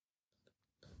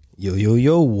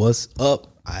Yo, what's up?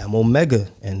 I am Omega,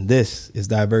 and this is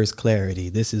Diverse Clarity.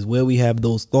 This is where we have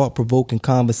those thought-provoking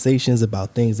conversations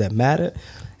about things that matter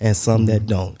and some that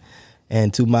don't.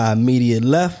 And to my immediate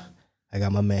left, I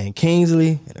got my man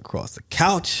Kingsley, and across the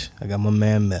couch, I got my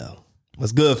man Mel.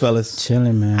 What's good, fellas?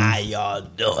 Chilling, man. How y'all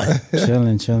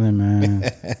doing? Chilling,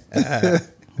 man.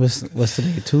 What's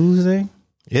today? Tuesday?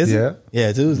 Is it?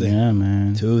 Yeah, Tuesday. Yeah,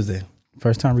 man. Tuesday.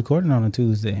 First time recording on a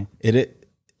Tuesday.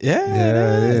 Yeah, it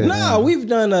is. Nah, we've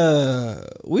done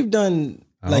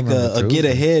like a get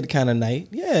ahead kind of night.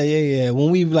 Yeah.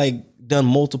 When we've like done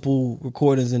multiple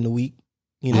recordings in the week,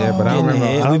 you know. Yeah, but I don't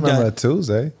remember a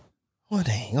Tuesday. Well,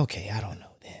 dang. Okay, I don't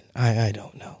know then. I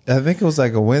don't know. I think it was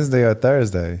like a Wednesday or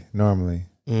Thursday normally,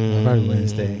 Probably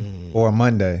Wednesday. or a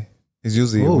Monday. It's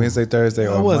usually a Wednesday, Thursday,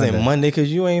 or It wasn't Monday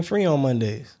because you ain't free on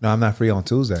Mondays. No, I'm not free on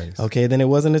Tuesdays. Okay, then it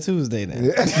wasn't a Tuesday then.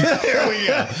 Here we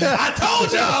go. I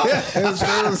told y'all. I'm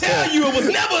trying to tell you it was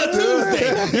never a Tuesday.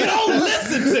 You don't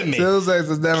listen to me. Tuesdays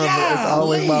is never. It's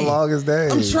always my longest day.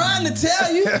 I'm trying to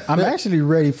tell you. I'm actually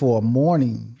ready for a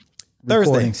morning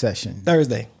recording session.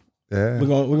 Thursday. Yeah, We're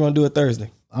gonna do it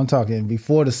Thursday. I'm talking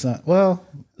before the sun. Well,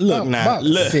 look now.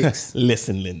 Look, 6.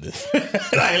 Listen, Linda. Look,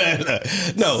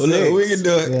 we can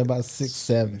do it. Yeah, about 6,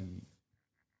 7.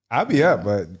 I'll be up,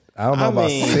 but I don't know about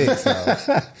 6.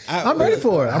 Though. I'm ready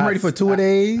for it. I'm ready for 2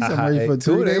 days. I'm ready for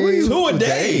 2 days. 2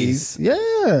 days.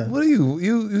 Yeah. What are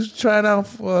you trying out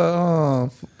for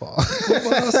football?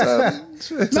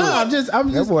 No, I'm just.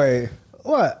 That boy.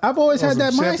 What? I've always had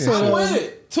that mindset. I'm with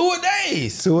it. 2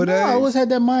 days. 2 days. I always had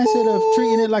that mindset of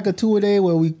treating it like a 2-a-day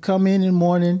where we come in the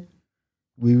morning,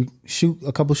 we shoot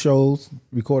a couple shows,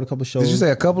 record a couple shows. Did you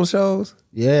say a couple shows?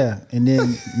 Yeah, and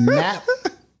then nap.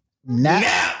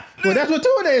 Well, that's what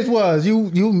 2-a-days was.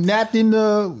 You napped in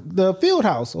the field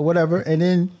house or whatever, and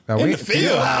then in the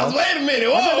field house. Wait a minute.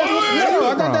 Whoa,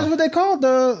 I thought that's what they called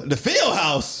the field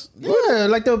house. Yeah,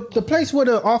 like the place where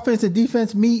the offense and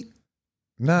defense meet.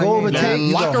 No, go over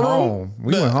you locker room. Home.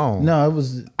 We went home. No, it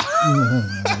was.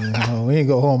 No, we didn't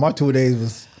go home. My 2 days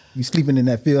was you sleeping in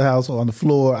that field house or on the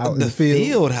floor out in the field.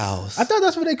 Field house. I thought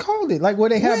that's what they called it. Like where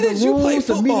they have Where the did you play rooms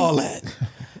football at?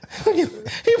 He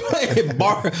played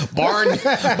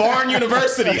Barn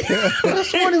University.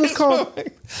 That's what it was called.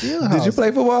 Field house. Did you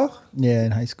play football? Yeah,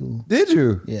 in high school. Did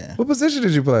you? Yeah. What position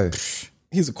did you play?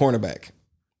 He's a cornerback.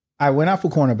 I went out for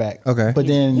cornerback. Okay. But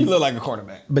then He looked like a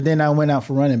cornerback. But then I went out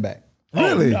for running back.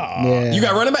 Really? Yeah. You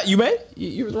got running back? You made?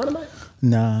 You was running back?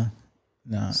 Nah.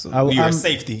 So you were a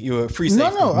safety. You were a free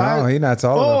safety. No, he's not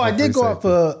tall enough. Oh, I did go out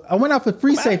for. I went out for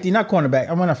free safety, not cornerback.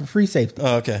 I went out for free safety.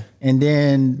 Oh, okay. And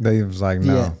then They was like,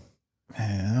 no. Yeah.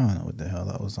 Man, I don't know what the hell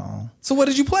I was on. So what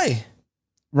did you play?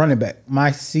 Running back.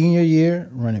 My senior year,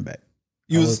 running back.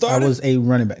 You was a starter? I was a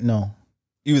running back. No.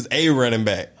 You was a running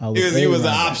back. He was an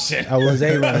option. I was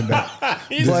a running back. But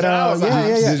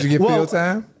yeah. Did you get field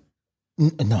time?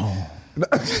 No.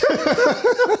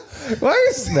 Why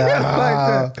you say it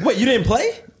like that? Wait, you didn't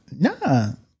play? Nah.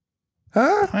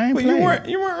 Huh? I ain't But playing.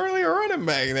 you weren't really a running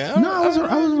back now. No, I was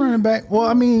running back. Well,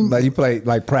 I mean, Like you played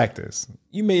like practice.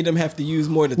 You made them have to use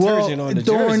more detergent on the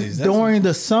jerseys. During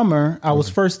the summer, I was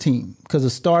first team because the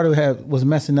starter was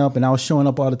messing up and I was showing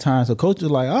up all the time. So coach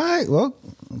was like, all right, well,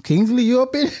 Kingsley, you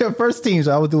up in here first team.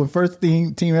 So I was doing first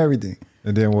team everything.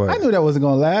 And then what? I knew that wasn't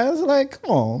gonna last. Like,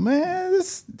 come on, man,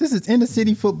 this is inner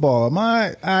city football.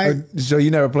 So you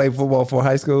never played football for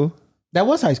high school? That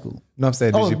was high school. No, I'm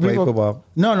saying, did you play football?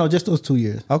 No, just those 2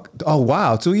 years. Oh,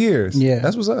 wow, 2 years. Yeah,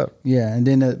 that's what's up. Yeah, and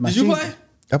then Did you play?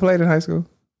 I played in high school.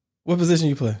 What position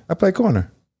you play? I played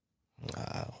corner.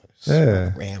 Wow.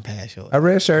 Yeah. Ran past you. I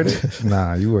redshirted.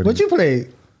 Nah, you wouldn't. What you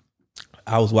played?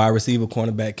 I was wide receiver,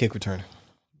 cornerback, kick returner.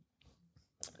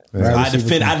 Yeah. I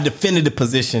defended the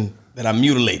position that I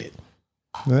mutilated.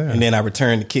 Yeah. And then I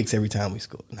returned the kicks every time we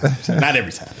scored. Not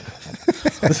every time.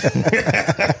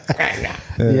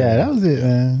 Yeah, that was it,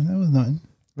 man. That was nothing.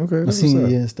 Okay. My senior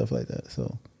year and stuff like that.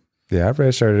 So yeah, I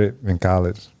redshirted in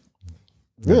college.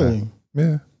 really,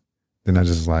 Yeah. Then I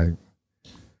just like,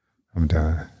 I'm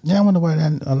done. yeah. I wonder why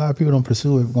a lot of people don't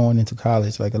pursue it going into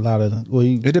college. Like a lot of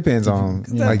It depends on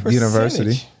like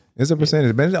university. It's a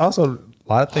percentage, but also a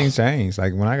lot of things change.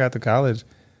 Like when I got to college,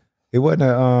 it wasn't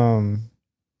a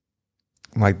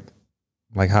like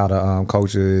how the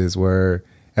coaches were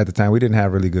at the time. We didn't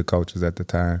have really good coaches at the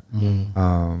time.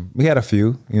 We had a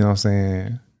few, you know what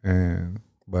I'm saying,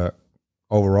 but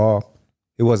overall,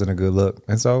 it wasn't a good look,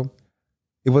 and so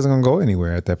it wasn't gonna go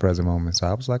anywhere at that present moment. So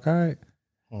I was like, all right,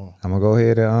 I'm gonna go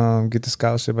ahead and get the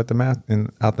scholarship at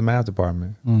the out the math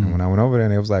department. And when I went over there,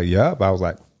 and it was like, yup, I was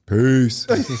like, peace.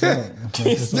 But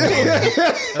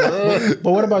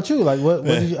what about you? Like, what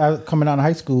did you coming out of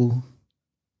high school?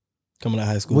 coming out of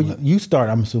high school. Well, you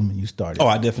started. I'm assuming you started. Oh,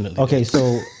 I definitely. Okay, did.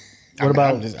 so what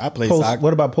about I played post, soccer.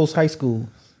 what about post high school?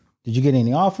 Did you get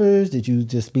any offers? Did you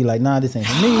just be like, nah, this ain't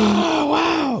for me? Oh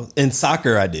wow! In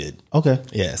soccer, I did. Okay.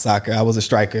 Yeah, soccer. I was a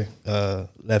striker.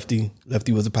 Lefty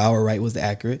was the power. Right was the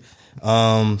accurate.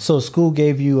 So school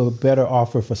gave you a better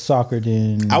offer for soccer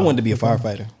than I wanted to be a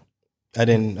firefighter. I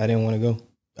didn't want to go.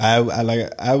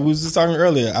 I was just talking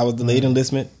earlier. I was delayed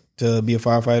enlistment to be a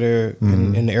firefighter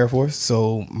in the Air Force.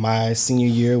 So my senior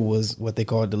year was what they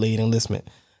call delayed enlistment.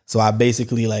 So I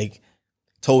basically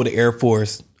told the Air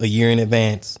Force a year in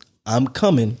advance, I'm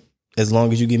coming as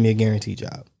long as you give me a guaranteed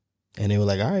job. And they were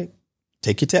like, all right,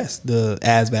 take your test, the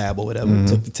ASVAB or whatever.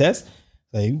 Took the test.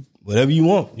 Like, whatever you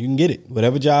want, you can get it.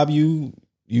 Whatever job you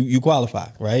qualify,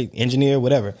 right? Engineer,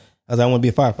 whatever. I was like, I want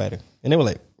to be a firefighter. And they were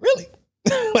like, really?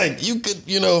 Like, you could,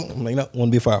 I'm like, no, I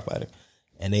want to be a firefighter.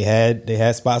 And they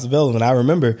had spots available. And I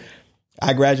remember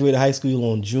I graduated high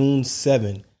school on June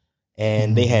 7th.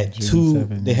 And they had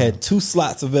two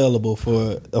slots available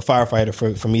for a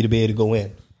firefighter for me to be able to go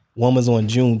in. One was on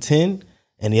June 10,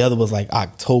 and the other was like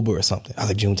October or something. I was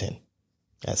like, June 10.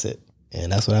 That's it.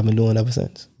 And that's what I've been doing ever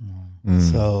since.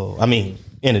 So, I mean,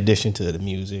 in addition to the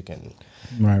music and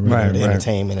the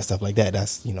entertainment and stuff like that,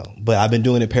 that's, but I've been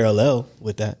doing it parallel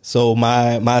with that. So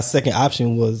my second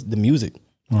option was the music.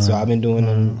 Right. So I've been doing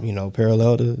them,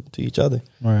 parallel to each other.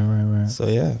 Right. So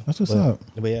yeah, that's what's up.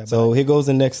 But yeah, so here goes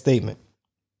the next statement.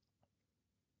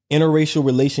 Interracial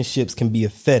relationships can be a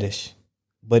fetish,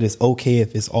 but it's okay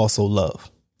if it's also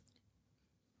love.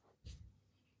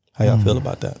 How y'all feel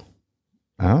about that?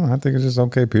 I don't know. I think it's just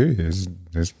okay, period. It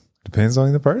just depends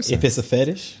on the person. If it's a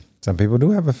fetish? Some people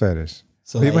do have a fetish.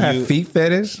 So people have feet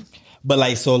fetish. But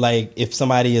if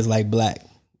somebody is black,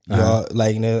 y'all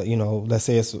let's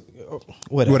say it's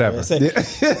whatever.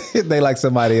 They like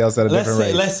somebody else at a different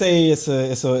race. Let's say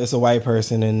it's a white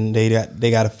person and they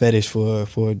got a fetish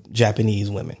for Japanese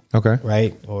women. Okay.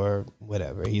 Right? Or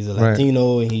whatever. He's a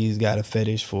Latino and he's got a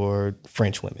fetish for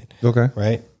French women. Okay.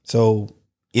 Right? So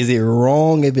is it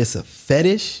wrong if it's a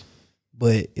fetish,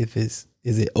 but is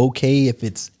it okay if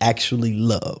it's actually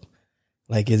love?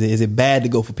 Like is it bad to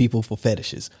go for people for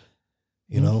fetishes?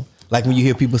 Like when you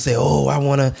hear people say, "Oh, I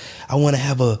wanna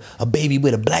have a baby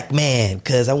with a black man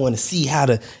because I want to see how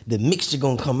the mixture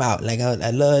gonna come out." Like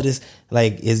I love this.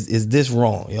 Like is this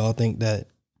wrong? Y'all think that?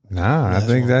 Nah, I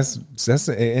think wrong? that's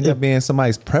it end up being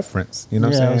somebody's preference. You know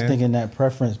what I'm saying? I was thinking that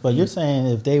preference, but you're saying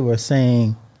if they were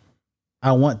saying,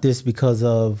 "I want this because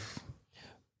of."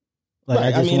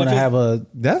 I just want to have a.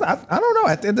 I don't know.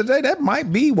 At the end of the day, that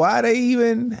might be why they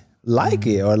even like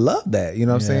it or love that. You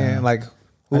know what I'm saying? Like.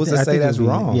 Who's to say that's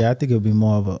wrong? Yeah, I think it would be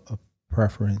more of a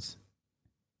preference.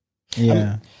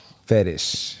 Yeah,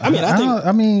 fetish.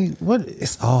 I mean, what?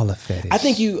 It's all a fetish. I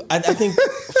think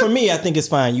for me, I think it's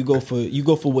fine. You go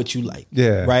for what you like.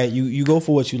 Yeah. Right. You go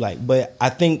for what you like. But I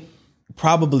think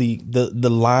probably the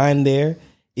line there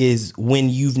is when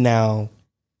you've now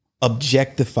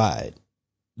objectified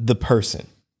the person.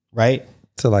 Right.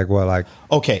 So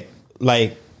okay,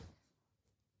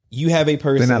 you have a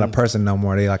person. They're not a person no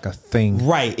more. They like a thing.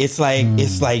 Right. It's like,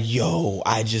 yo,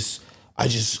 I just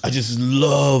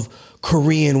love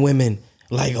Korean women.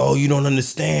 Like, oh, you don't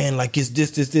understand. Like it's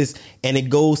this. And it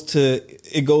goes to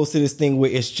this thing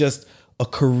where it's just a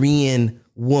Korean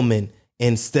woman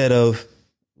instead of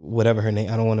whatever her name.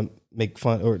 I don't want to make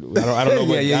fun or I don't know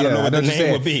what the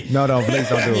name would be. No, please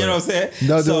don't do it. You know what I'm saying?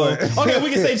 Don't do it. Okay, we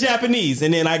can say Japanese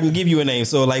and then I can give you a name.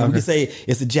 So we can say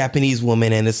it's a Japanese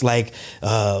woman and it's like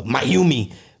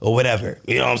Mayumi or whatever.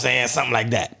 You know what I'm saying? Something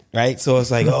like that. Right? So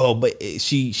it's like, but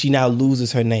she now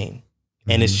loses her name.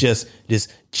 And it's just this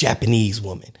Japanese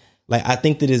woman. Like I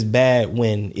think that it's bad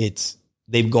when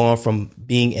they've gone from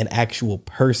being an actual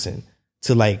person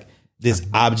to this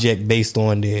object based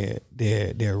on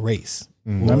their race.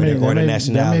 Or the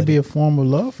nationality. That may be a form of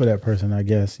love for that person, I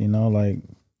guess.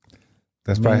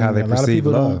 That's probably how they perceive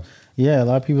love. A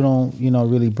lot of people don't,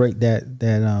 really break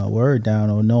that word down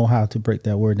or know how to break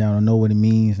that word down or know what it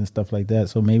means and stuff like that.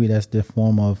 So maybe that's their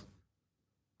form of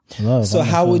love. So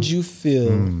how would you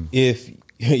feel if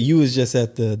you was just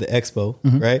at the expo,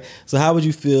 right? So how would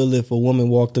you feel if a woman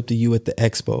walked up to you at the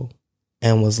expo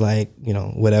and was like,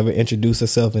 whatever, introduced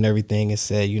herself and everything and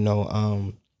said,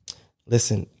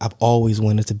 listen, I've always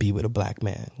wanted to be with a black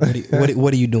man.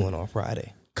 What are you doing on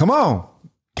Friday? Come on.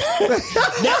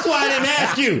 That's why I didn't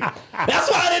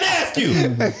ask you.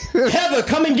 Heather,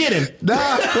 come and get him.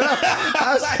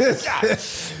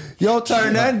 You don't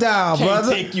turn that down,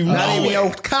 brother. Take you not even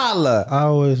your collar. I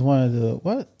always wanted to,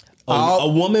 what? A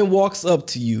woman walks up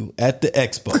to you at the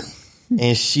expo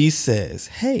and she says,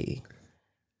 hey,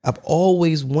 I've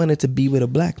always wanted to be with a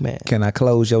black man. Can I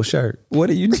close your shirt? What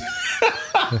are you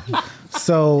doing?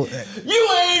 So You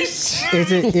ain't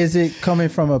shit. is it coming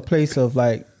from a place of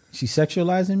like she's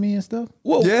sexualizing me and stuff?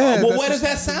 Well, Yeah, well that's what does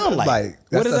that sound like? That's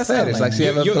What does a that sound fetish. like? Like she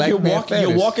have a black man you're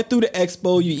fetish. walking through the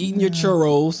expo, you're eating your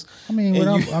churros. I mean, and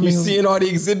what you're seeing all the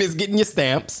exhibits, getting your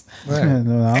stamps. No,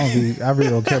 I really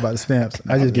don't care about the stamps.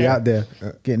 I just be out there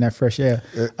getting that fresh air.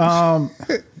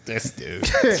 This dude.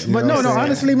 But no,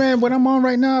 honestly, man, what I'm on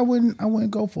right now, I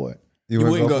wouldn't go for it. You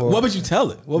Wouldn't go go. for What it? would you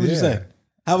tell it? What would you say?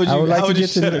 How would you? I would like how to would you get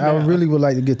shut it to. I down? really would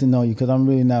like to get to know you because I'm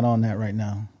really not on that right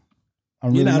now.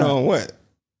 I'm You're really not on what?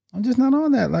 I'm just not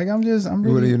on that. Like I'm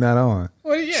really. What are you not on?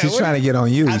 Well, yeah, She's trying to get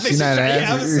on you. I think She's not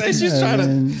I would say she's trying to.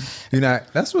 and- You're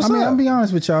not. That's what's I mean, up. I'll be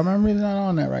honest with y'all, man. I'm really not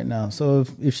on that right now. So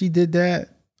if she did that,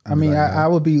 I mean, I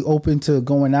would be open to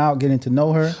going out, getting to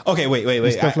know her. Okay, wait.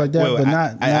 Stuff like that, but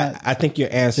not I think your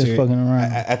answer. just fucking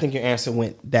around. I think your answer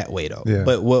went that way though. Yeah.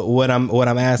 But what I'm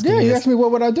asking Yeah, is you asked me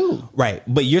what would I do? right.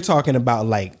 But you're talking about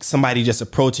like somebody just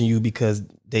approaching you because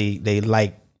they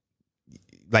like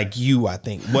you. I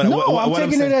think. What I'm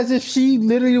taking it as if she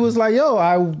literally was like, "Yo,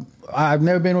 I've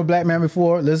never been with a black man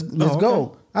before. Let's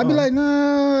go." I'd be like,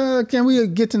 "Nah, can we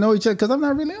get to know each other? Because I'm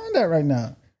not really on that right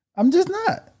now. I'm just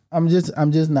not. I'm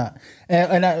just not."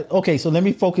 Okay, so let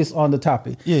me focus on the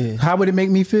topic. Yeah. How would it make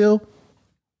me feel?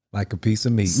 Like a piece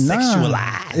of meat.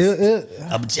 sexualized,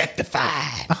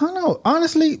 objectified. I don't know.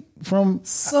 Honestly,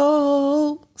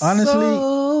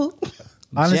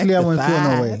 honestly, I wouldn't feel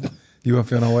no way. You won't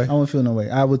feel no way. I wouldn't feel no way.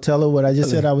 I would tell her what I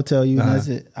just said I would tell you, and that's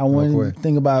it. I wouldn't quick.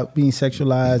 think about being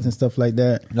sexualized and stuff like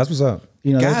that. That's what's up.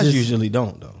 You know, that's Guys just- usually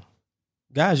don't though.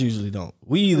 Guys usually don't.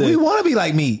 We want to be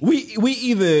like me. we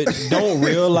either don't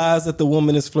realize that the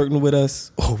woman is flirting with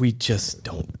us, or we just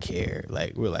don't care.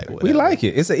 Like we're like, whatever. We like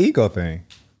it. It's an ego thing.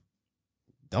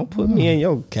 Don't put me in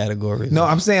your categories. No,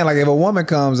 I'm saying like if a woman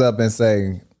comes up and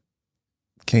say,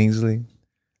 Kingsley,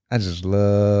 I just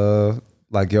love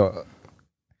like your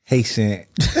Haitian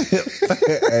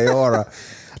aura.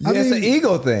 Yeah, it's an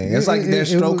ego thing. It's like they're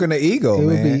stroking the ego,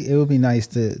 man. It would be nice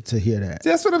to hear that.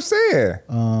 That's what I'm saying.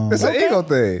 It's an ego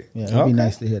thing. Yeah, it'd be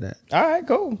nice to hear that. All right,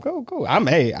 go. I'm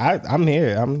here.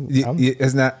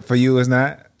 It's not for you. It's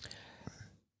not.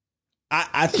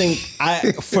 I think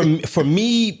for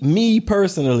me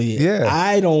personally, Yeah.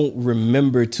 I don't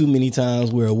remember too many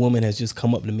times where a woman has just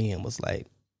come up to me and was like,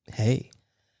 "Hey."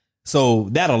 So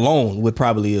that alone would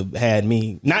probably have had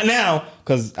me, not now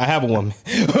because I have a woman,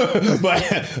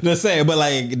 but let's say, but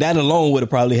like that alone would have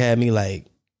probably had me like,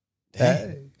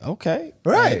 "Hey, okay,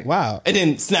 Right. Like, wow," and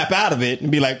then snap out of it and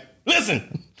be like,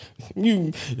 "Listen,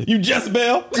 you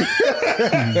Jezebel,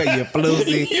 You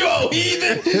floozy. you old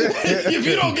heathen, if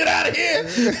you don't get out of here."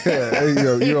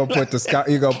 You gonna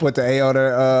put the A on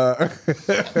her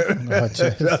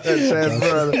chest,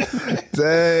 brother.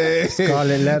 Dang.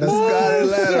 Scarlet letter. Scarlet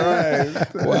letter,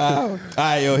 right? Wow. All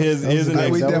right, yo, here's the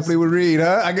next. We definitely would read,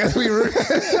 huh? I guess we read.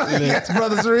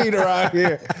 Brothers read around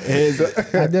here.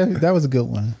 That was a good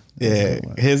one. Yeah,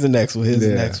 here's the next one. Here's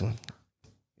the next one.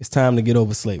 It's time to get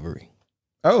over slavery.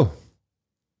 Oh,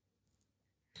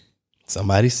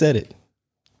 Somebody said it.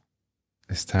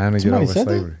 it's time to Somebody get said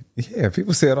over slavery. Yeah,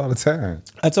 people say it all the time.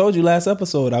 I told you last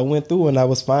episode, I went through and I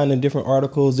was finding different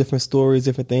articles, different stories,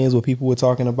 different things where people were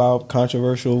talking about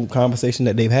controversial conversation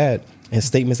that they've had and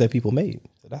statements that people made.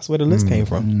 So that's where the list came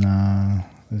from. Nah.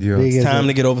 Yeah. It's time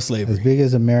to get over As slavery. big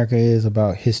as America is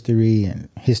about history and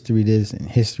history this and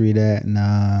history that,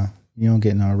 nah, you don't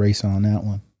get no eraser on that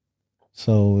one.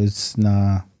 So it's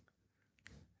nah.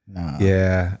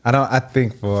 Yeah, I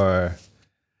think for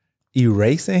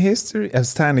erasing history,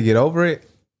 it's time to get over it.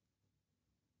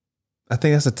 I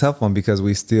think that's a tough one because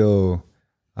we're still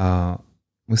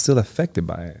affected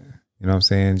by it. You know what I'm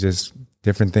saying? Just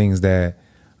different things that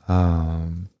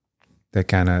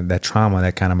that trauma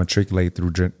that kind of matriculate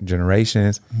through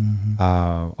generations.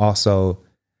 Mm-hmm. Also,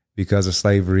 because of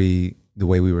slavery, the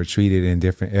way we were treated in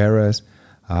different eras.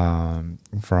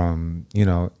 From,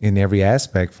 in every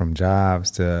aspect, from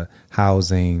jobs to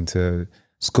housing to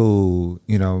school,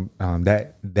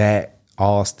 that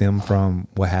all stem from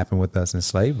what happened with us in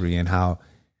slavery and how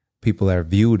people have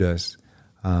viewed us.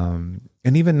 And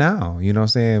even now, you know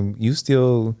what I'm saying? You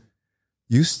still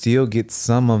get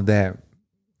some of that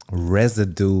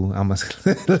residue. I'm going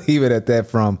to leave it at that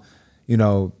from,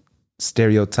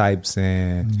 stereotypes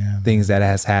and things that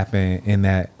has happened in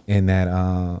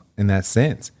that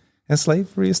sense. And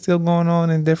slavery is still going on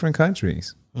in different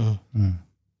countries.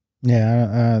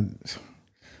 Yeah.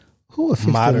 Who would fix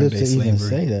their Modern lips day to even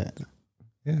slavery. say that?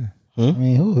 Yeah. I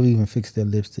mean, who even fixed their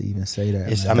lips to even say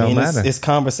that? It's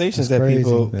conversations that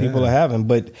people are having,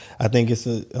 but I think it's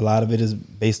a lot of it is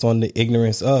based on the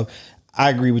ignorance of. I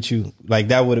agree with you. Like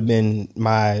that would have been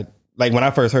my, like when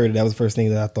I first heard it, that was the first thing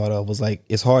that I thought of was like,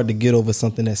 it's hard to get over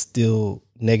something that still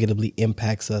negatively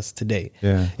impacts us today.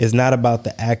 Yeah. It's not about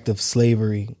the act of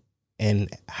slavery and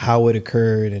how it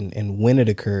occurred and when it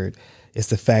occurred. It's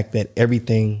the fact that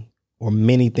everything or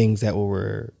many things that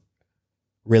were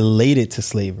related to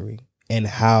slavery and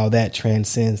how that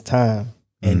transcends time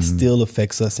and still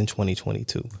affects us in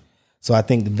 2022. So I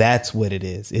think that's what it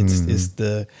is. It's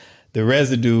the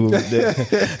residue,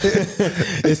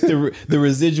 it's the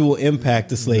residual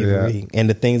impact of slavery and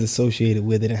the things associated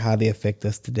with it and how they affect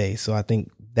us today. So I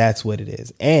think that's what it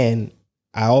is. And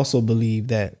I also believe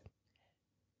that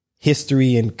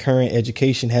history and current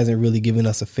education hasn't really given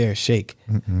us a fair shake.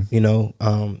 You know,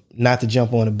 not to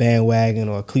jump on a bandwagon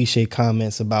or cliche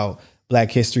comments about Black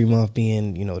History Month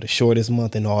being, you know, the shortest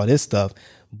month and all this stuff.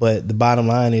 But the bottom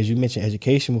line is, you mentioned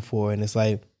education before, and it's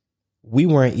like, we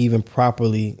weren't even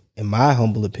properly, in my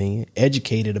humble opinion,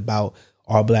 educated about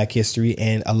our Black history.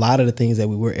 And a lot of the things that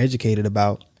we were educated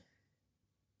about,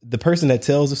 the person that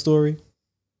tells the story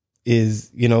is,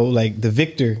 you know, like the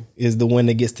victor is the one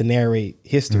that gets to narrate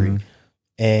history.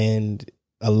 And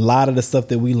a lot of the stuff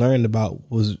that we learned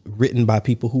about was written by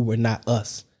people who were not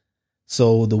us.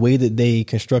 So the way that they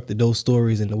constructed those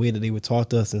stories and the way that they were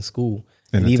taught to us in school,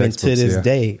 and even to this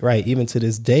day, right, even to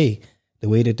this day, the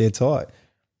way that they're taught,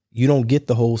 you don't get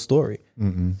the whole story.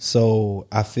 So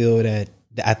I feel that,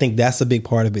 I think that's a big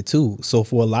part of it too. So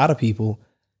for a lot of people,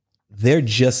 they're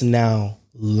just now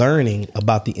learning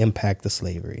about the impact of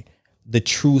slavery, the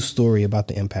true story about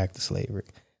the impact of slavery.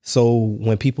 So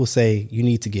when people say you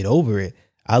need to get over it,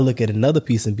 I look at another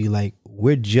piece and be like,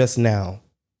 we're just now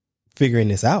figuring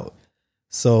this out.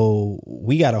 So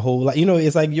we got a whole lot, you know,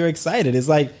 it's like you're excited. It's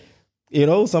like, you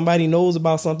know, somebody knows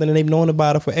about something and they've known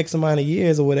about it for X amount of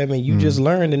years or whatever, and you just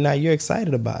learned and now you're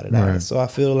excited about it. Right. So I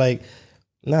feel like,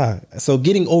 so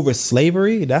getting over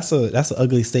slavery, that's an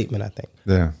ugly statement, I think.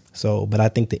 Yeah. So, but I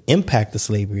think the impact of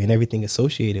slavery and everything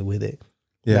associated with it,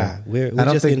 we're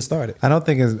just getting started. I don't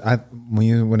think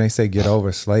when they say get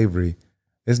over slavery,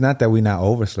 it's not that we're not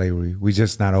over slavery. We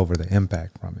just not over the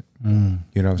impact from it.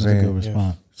 You know what I'm saying? A good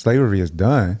response. Slavery is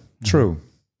done. True.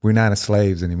 We're not as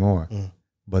slaves anymore.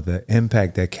 But the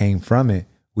impact that came from it,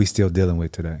 we still dealing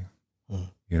with today.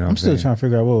 You know, I'm still trying to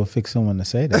figure out what would fix someone to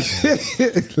say that.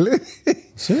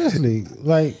 Seriously,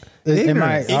 like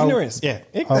ignorance.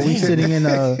 Are we sitting in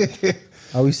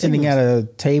Are we sitting at a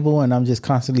table and I'm just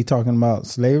constantly talking about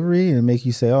slavery and make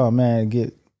you say, "Oh man,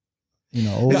 get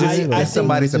over it"? It's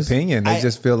somebody's opinion. They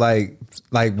just feel like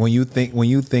when you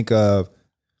think of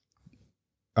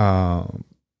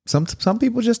some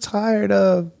people just tired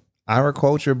of our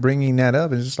culture bringing that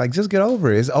up, and it's just like, just get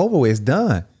over it. It's over with. It's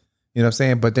done. You know what I'm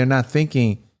saying? But they're not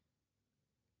thinking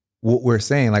what we're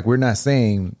saying. Like, we're not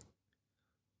saying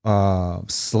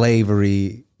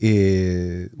slavery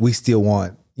is, we still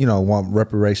want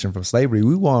reparation from slavery.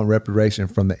 We want reparation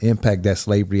from the impact that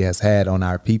slavery has had on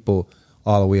our people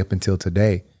all the way up until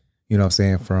today. You know what I'm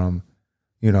saying? From,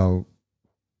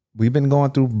 we've been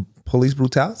going through police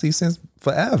brutality since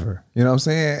forever. You know what I'm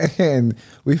saying? And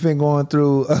we've been going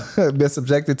through, been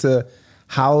subjected to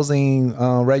housing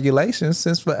regulations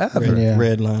since forever.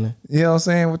 Redlining. You know what I'm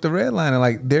saying? With the redlining,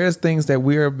 like, there's things that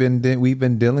we've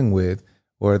been dealing with,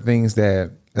 or things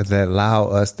that allow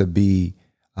us to be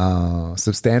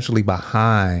substantially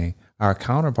behind our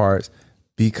counterparts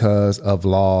because of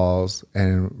laws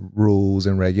and rules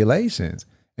and regulations.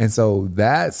 And so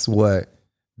that's what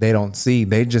they don't see.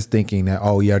 They're just thinking that,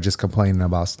 oh, you're just complaining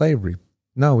about slavery.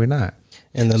 No, we're not.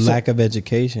 And the lack of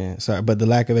education. But the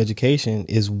lack of education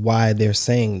is why they're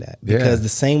saying that. Because the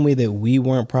same way that we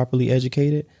weren't properly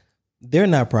educated, they're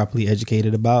not properly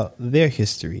educated about their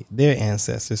history, their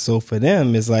ancestors. So for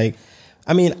them, it's like,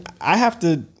 I mean, I'm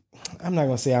not going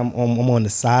to say I'm on the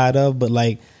side of, but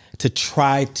like, to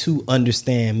try to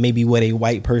understand maybe what a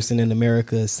white person in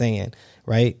America is saying,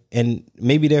 right? And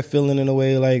maybe they're feeling in a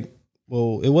way like,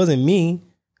 well, it wasn't me.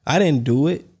 I didn't do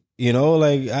it.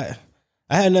 Like I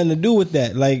had nothing to do with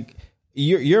that. Like,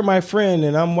 you're my friend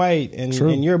and I'm white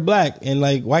and you're black. And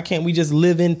like, why can't we just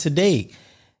live in today?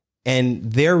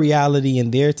 And their reality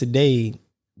and their today,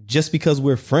 just because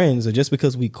we're friends or just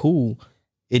because we cool,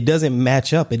 it doesn't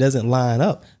match up. It doesn't line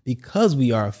up because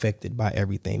we are affected by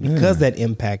everything, because that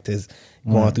impact is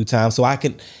going through time. So I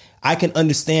can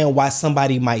understand why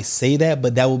somebody might say that,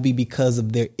 but that will be because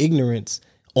of their ignorance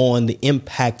on the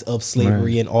impact of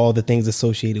slavery and all the things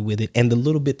associated with it and the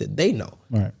little bit that they know.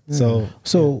 Right. So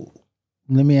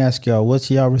let me ask y'all, what's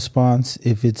y'all response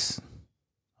if it's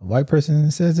a white person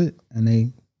that says it and a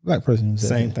black person who says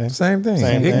Same it? thing. Same thing.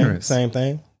 Same Ignorance. thing. Same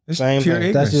thing. It's Same pure thing.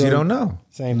 ignorance. That's You don't know.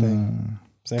 Same thing.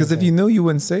 Because if you knew, you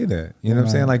wouldn't say that. You know what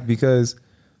I'm saying? Like, because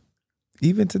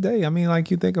even today, I mean,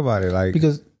 like, you think about it. Like,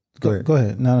 Because go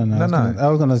ahead. No. I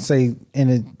was gonna say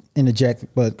interject,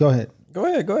 but go ahead. Go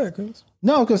ahead, Chris.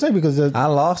 No, I was gonna say because I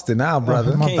lost it now,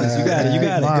 brother. my Kings, bad. you got it. You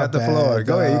got it. You got the floor.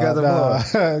 Go ahead. You got the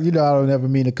floor. You know, I don't ever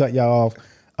mean to cut y'all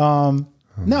off.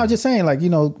 No, just saying, like, you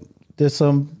know, there's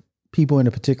some people in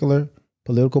a particular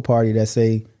political party that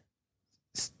say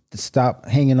stop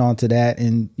hanging on to that,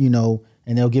 and you know,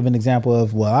 and they'll give an example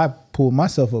of, well, I pulled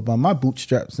myself up on my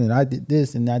bootstraps and I did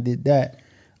this and I did that.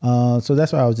 So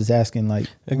that's why I was just asking, like,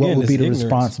 Again, what would be the ignorance.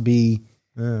 response be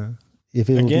if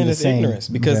it would be Again, the it's same? ignorance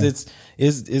because Okay.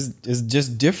 it's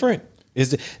just different.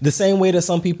 It's the same way that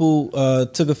some people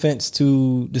took offense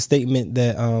to the statement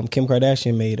that Kim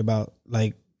Kardashian made about,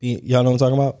 like, y'all know what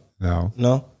I'm talking about?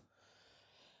 No,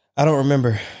 I don't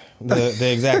remember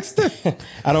the exact.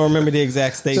 I don't remember the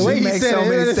exact statement. We make so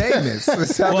many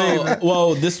statements.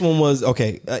 Well, this one was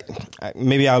okay.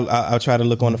 Maybe I'll try to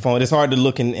look on the phone. It's hard to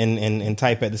look and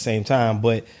type at the same time.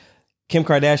 But Kim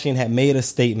Kardashian had made a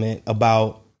statement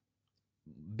about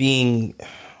being,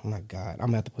 oh my God, I'm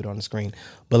gonna have to put it on the screen,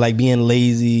 but like being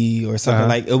lazy or something.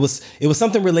 Like it was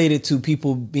something related to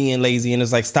people being lazy, and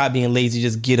it's like, stop being lazy,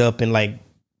 just get up and like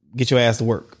get your ass to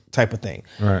work type of thing.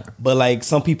 Right. But like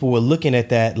some people were looking at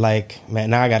that like, man,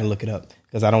 now I got to look it up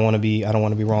because I don't want to be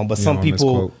wrong. But some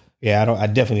people, I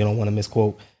definitely don't want to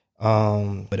misquote.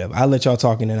 Whatever. I'll let y'all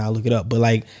talk and then I'll look it up. But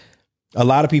like a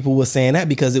lot of people were saying that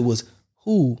because it was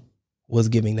who was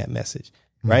giving that message.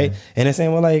 Right. And they're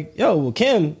saying, well, like, yo, well,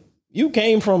 Kim, you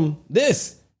came from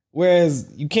this,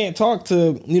 whereas you can't talk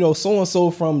to, you know,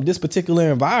 so-and-so from this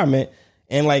particular environment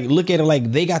and like look at it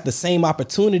like they got the same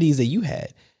opportunities that you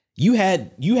had. You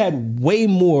had way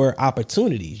more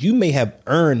opportunities. You may have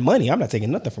earned money. I'm not taking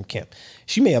nothing from Kim.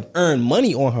 She may have earned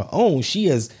money on her own. She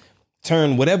has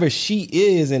turned whatever she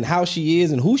is and how she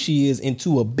is and who she is into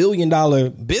 $1 billion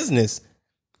business.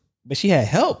 But she had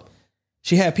help.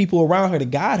 She had people around her to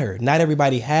guide her. Not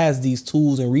everybody has these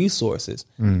tools and resources.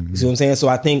 You see what I'm saying? So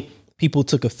I think people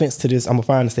took offense to this. I'm going to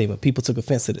find the statement. People took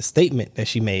offense to the statement that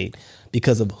she made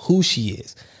because of who she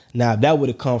is. Now, if that would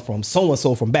have come from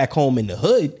so-and-so from back home in the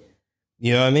hood,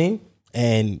 you know what I mean?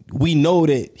 And we know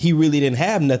that he really didn't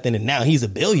have nothing and now he's a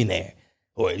billionaire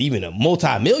or even a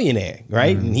multi-millionaire,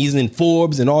 right? And he's in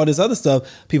Forbes and all this other stuff.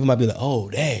 People might be like, oh,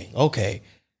 dang, okay.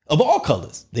 Of all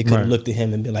colors, they could have looked at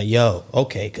him and been like, yo,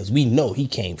 okay, because we know he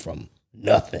came from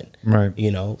nothing, right?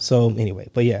 You know? So anyway,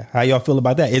 but yeah, how y'all feel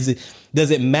about that?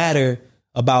 Does it matter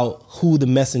about who the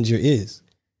messenger is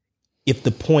if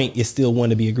the point is still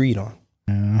one to be agreed on?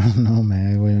 I don't know,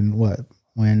 man. When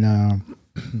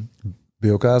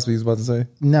Bill Cosby was about to say?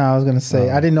 No, I was going to say,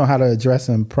 I didn't know how to address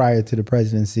him prior to the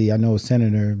presidency. I know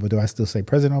senator, but do I still say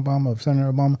President Obama or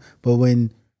Senator Obama? But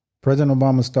when President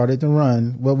Obama started to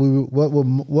run, what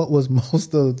was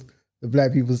most of the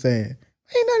black people saying?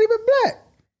 He's not even black.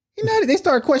 They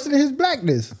started questioning his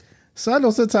blackness. So I know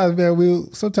sometimes, man, we'll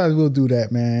do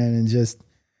that, man, and just,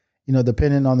 you know,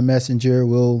 depending on the messenger,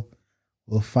 we'll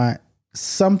find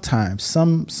sometimes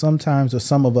or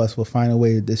some of us will find a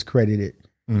way to discredit it.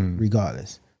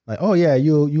 Regardless, like, oh yeah,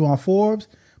 you on Forbes,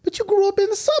 but you grew up in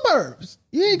the suburbs.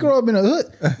 You ain't grow up in the hood.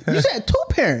 You just had two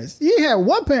parents. You ain't had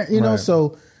one parent. You know,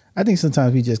 so I think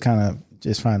sometimes we just kind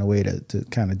of find a way to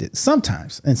kind of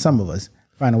sometimes, and some of us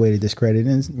find a way to discredit.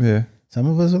 And some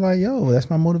of us are like, yo, that's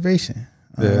my motivation.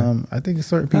 I think it's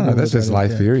certain people. That's just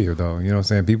life theory, though. You know what I'm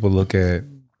saying? People look at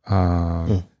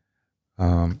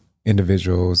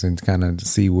individuals and kind of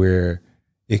see where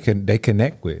they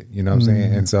connect with. You know what I'm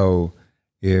saying? And so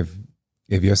if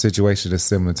your situation is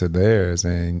similar to theirs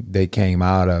and they came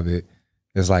out of it,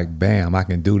 it's like, bam, I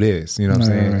can do this. You know what I'm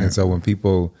saying? And so when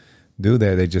people do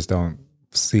that, they just don't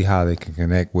see how they can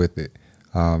connect with it.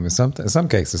 In some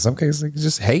cases, it's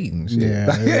just hating shit.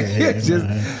 Yeah,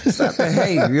 just stop the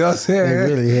hate. You know what I'm saying?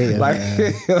 They really hate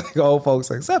like old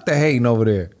folks like, stop the hating over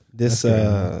there. This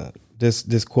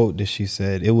quote that she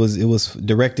said, it was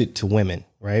directed to women,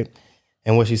 right?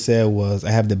 And what she said was,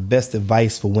 I have the best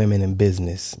advice for women in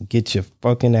business. Get your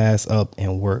fucking ass up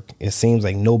and work. It seems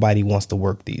like nobody wants to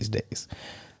work these days.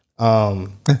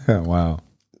 Wow.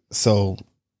 So,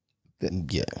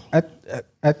 yeah.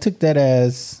 I took that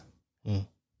as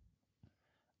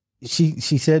she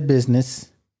said business.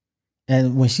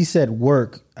 And when she said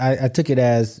work, I took it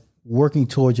as working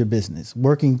towards your business,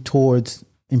 working towards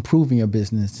improving your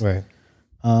business. Right.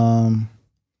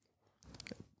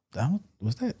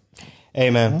 Was that? Hey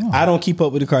man, I don't keep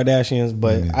up with the Kardashians,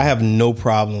 but I have no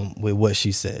problem with what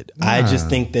she said. I just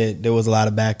think that there was a lot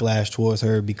of backlash towards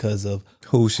her because of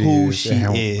who she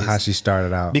is, how she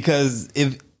started out. Because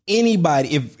if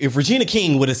Regina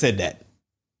King would have said that,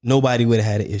 nobody would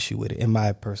have had an issue with it, in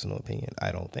my personal opinion.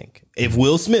 I don't think. If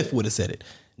Will Smith would have said it,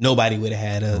 nobody would have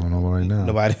had a. I don't know right now.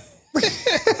 Nobody.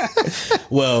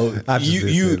 Well,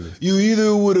 you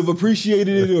either would have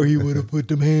appreciated it or he would have put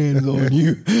them hands on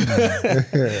you.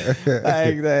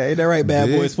 Ain't that right, Bad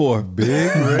Boys 4? Big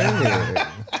Red.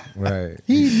 Right.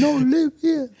 He don't live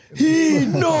here. He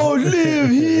don't live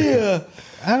here.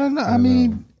 I don't know. I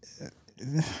mean,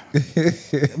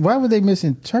 why would they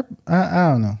misinterpret? I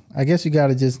don't know. I guess you got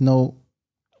to just know.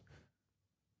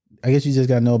 I guess you just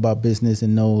got to know about business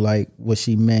and know like what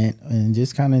she meant and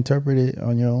just kind of interpret it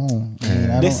on your own. I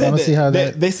mean, I don't see how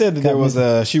that. They said that there was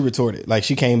she retorted, like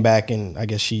she came back and I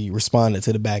guess she responded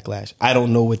to the backlash. I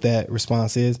don't know what that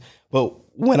response is, but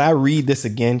when I read this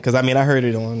again, because I mean I heard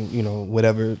it on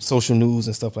whatever social news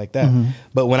and stuff like that. Mm-hmm.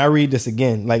 But when I read this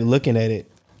again, like looking at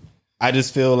it, I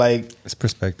just feel like it's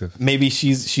perspective. Maybe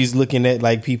she's looking at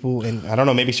like people, and I don't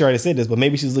know. Maybe she already said this, but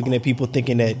maybe she's looking at people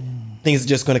thinking that things are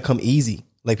just going to come easy.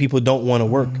 Like people don't want to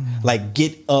work. Like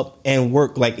get up and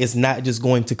work. Like it's not just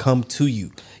going to come to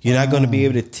you. You're not going to be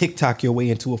able to TikTok your way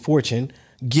into a fortune.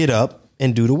 Get up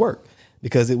and do the work,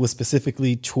 because it was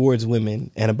specifically towards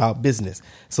women and about business.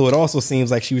 So it also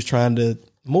seems like she was trying to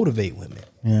motivate women.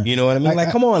 Yeah. You know what I mean?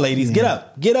 Like come on, ladies, get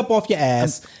up off your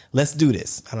ass. Let's do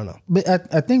this. I don't know. But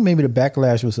I think maybe the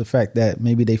backlash was the fact that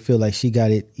maybe they feel like she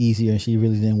got it easier and she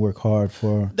really didn't work hard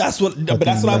for. That's what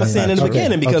I was saying in the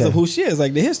beginning because of who she is,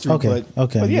 like the history. Okay.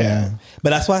 But yeah. But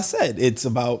that's why I said it's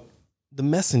about the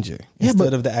messenger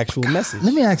instead of the actual message.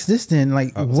 Let me ask this then.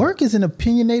 Like work is an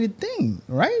opinionated thing,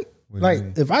 right?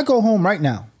 Like if I go home right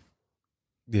now.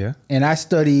 Yeah. And I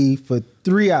study for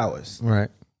 3 hours. Right.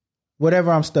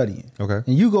 Whatever I'm studying. Okay.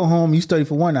 And you go home, you study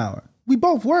for 1 hour. We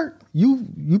both work.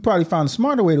 You probably found a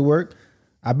smarter way to work.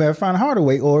 I better find a harder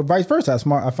way, or vice versa.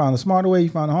 I found a smarter way, you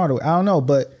found a harder way. I don't know,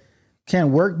 but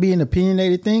can work be an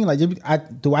opinionated thing? Like,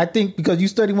 do I think because you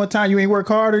studied one time you ain't work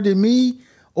harder than me?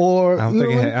 Or I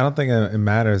don't think it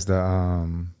matters. I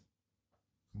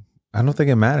don't think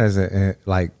it matters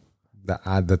like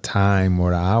the time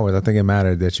or the hours. I think it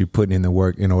matters that you put in the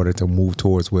work in order to move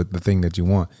towards the thing that you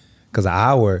want. Because an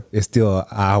hour is still an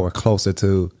hour closer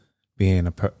to being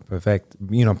perfecting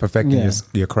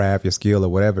your craft, your skill, or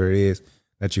whatever it is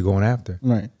that you're going after.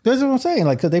 Right. That's what I'm saying.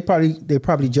 Like, because they're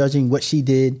probably judging what she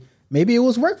did. Maybe it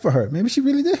was work for her. Maybe she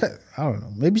really did. I don't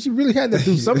know. Maybe she really had to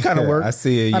do some kind of work. I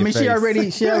see it. In your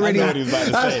face. She already. I know what he was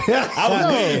about to say.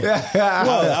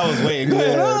 I was waiting. Go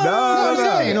ahead. I'm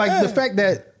saying, like the fact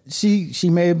that she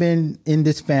may have been in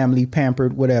this family,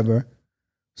 pampered, whatever.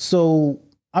 So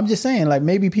I'm just saying, like,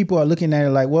 maybe people are looking at it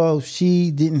like, well,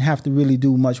 she didn't have to really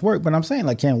do much work. But I'm saying,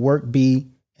 like, can work be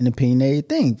an opinionated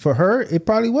thing? For her, it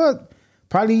probably was.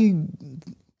 Probably,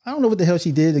 I don't know what the hell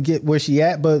she did to get where she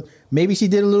at, but maybe she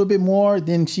did a little bit more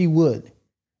than she would.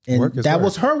 And that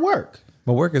was her work.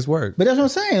 But work is work. But that's what I'm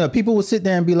saying. Like, people would sit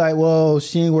there and be like, well,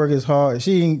 she ain't work as hard.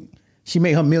 She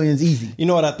made her millions easy. You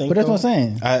know what I think? But that's what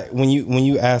I'm saying. When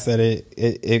you asked that,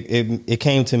 it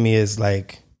came to me as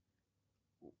like,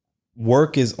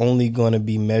 work is only going to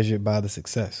be measured by the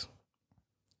success.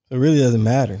 It really doesn't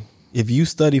matter. If you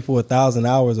study for 1,000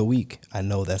 hours a week, I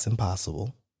know that's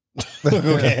impossible.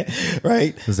 Okay,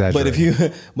 right? But if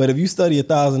you study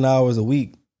 1,000 hours a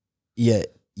week,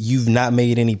 yet you've not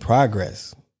made any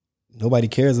progress, nobody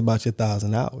cares about your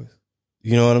 1,000 hours.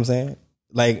 You know what I'm saying?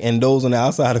 Like, and those on the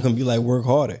outside are going to be like, work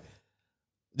harder.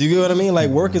 Do you get what I mean? Like,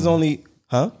 work is only,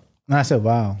 huh? I said,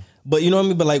 wow. But you know what I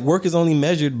mean? But like, work is only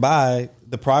measured by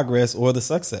the progress or the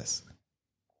success.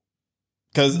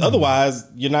 Because otherwise,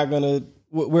 you're not going to,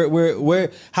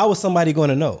 where, how is somebody going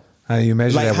to know? How do you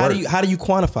measure that work? How do you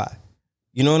quantify?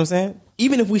 You know what I'm saying?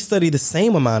 Even if we study the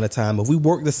same amount of time, if we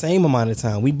work the same amount of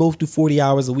time, we both do 40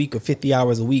 hours a week or 50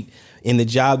 hours a week in the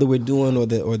job that we're doing or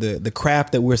the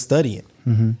craft that we're studying.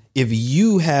 Mm-hmm. If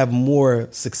you have more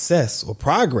success or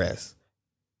progress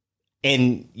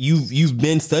and you've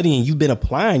been studying, you've been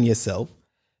applying yourself,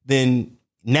 then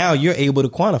now you're able to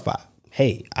quantify.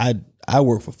 Hey, I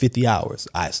work for 50 hours.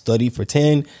 I studied for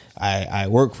 10. I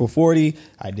worked for 40.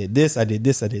 I did this.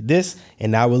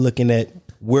 And now we're looking at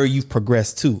where you've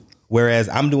progressed to. Whereas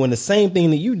I'm doing the same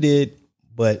thing that you did,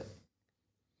 but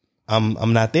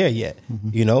I'm not there yet,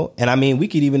 you know? And I mean, we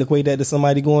could even equate that to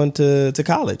somebody going to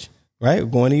college, right?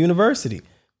 Going to university.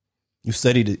 You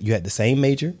studied, you had the same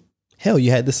major. Hell,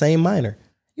 you had the same minor.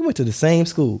 You went to the same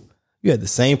school. You had the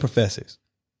same professors,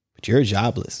 but you're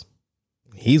jobless.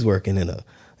 He's working in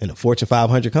a Fortune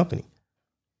 500 company.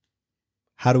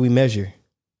 how do we measure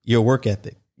your work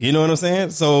ethic? You know what I'm saying?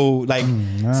 So like,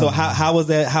 so how was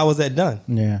that done?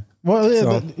 Yeah.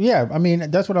 Well, yeah, I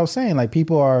mean, that's what I was saying. Like,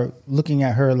 people are looking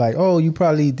at her like, oh, you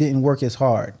probably didn't work as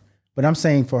hard. But I'm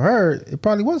saying for her, it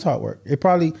probably was hard work.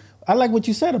 I like what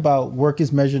you said about work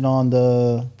is measured on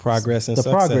the progress and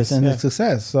the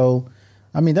success. So,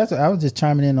 I mean, I was just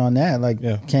chiming in on that. Like,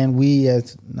 can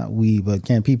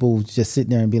can people just sit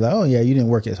there and be like, oh yeah, you didn't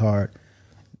work as hard.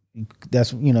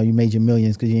 That's, you made your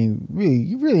millions because you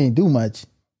really ain't do much.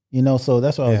 So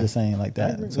that's what I was just saying like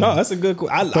that. So, no, that's a good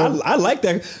question. I like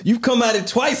that. You've come at it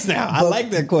twice now. I like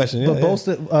that question.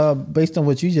 But based on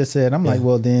what you just said, I'm like,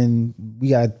 well, then we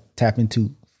got to tap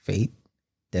into fate,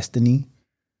 destiny.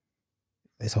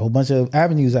 There's a whole bunch of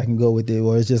avenues I can go with it,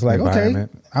 or it's just like, okay,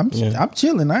 I'm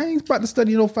chilling. I ain't about to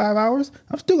study 5 hours.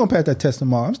 I'm still going to pass that test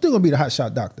tomorrow. I'm still going to be the hot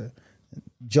shot doctor.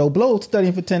 Joe Blow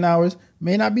studying for 10 hours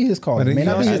may not be his calling. May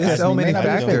not be his destiny. So many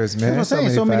factors, man. I'm saying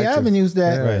so many avenues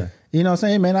that, you know what I'm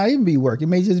saying, may not even be work. It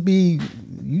may just be,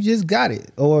 you just got it,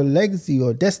 or legacy,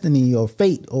 or destiny, or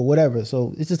fate, or whatever.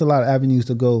 So it's just a lot of avenues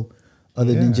to go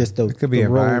other than just it could be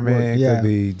environment, it could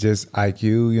be just IQ,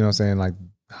 you know what I'm saying, like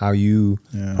how you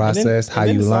process, how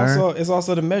you learn. It's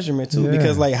also the measurement too,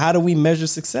 because like, how do we measure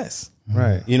success?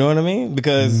 Right. You know what I mean?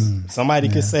 Because somebody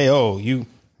could say, oh, you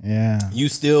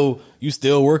still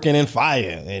working in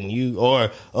fire, and you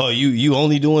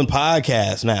only doing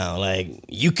podcasts now. Like,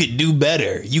 you could do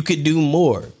better. You could do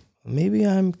more. Maybe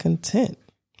I'm content.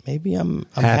 Maybe I'm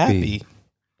happy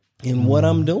in what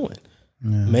I'm doing.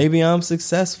 Yeah. Maybe I'm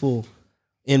successful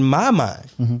in my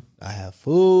mind. Mm-hmm. I have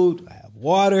food. I have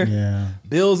water. Yeah.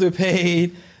 Bills are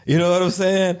paid. You know what I'm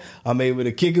saying? I'm able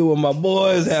to kick it with my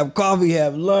boys, have coffee,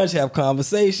 have lunch, have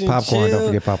conversation. Popcorn, chill. don't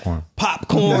forget popcorn.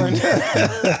 Popcorn.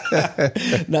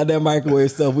 Not that microwave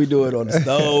stuff. We do it on the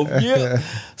stove. Yeah.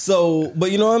 So,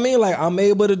 but you know what I mean? Like, I'm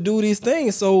able to do these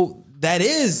things. So that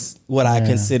is what I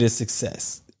consider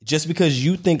success. Just because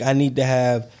you think I need to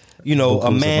have,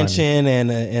 a mansion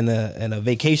and a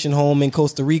vacation home in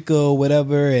Costa Rica or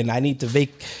whatever, and I need to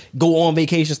go on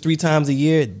vacations 3 times a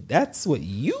year. That's what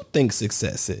you think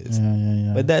success is.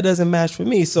 Yeah. But that doesn't match for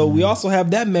me. So we also have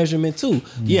that measurement too.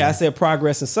 Yeah, I said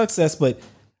progress and success, but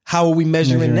how are we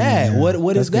measuring that?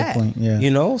 What is that? Point.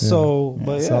 Yeah. So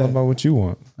but it's all about what you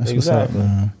want. That's exactly.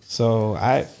 What's up, man. So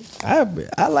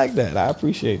I like that. I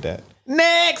appreciate that.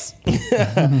 Next.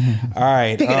 All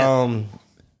right.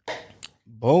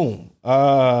 Boom.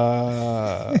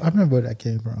 I remember where that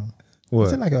came from. What?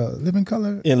 Is it like a living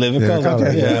color? In living color.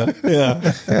 Okay. Yeah.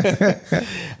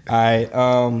 All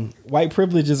right. White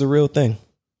privilege is a real thing.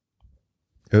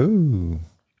 Ooh.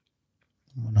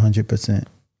 100%.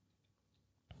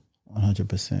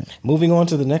 100%. Moving on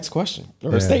to the next question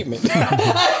or statement. Yo,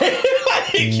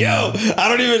 I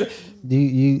don't even.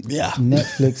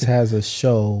 Netflix has a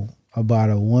show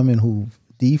about a woman who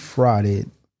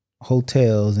defrauded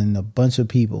hotels and a bunch of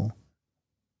people,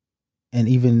 and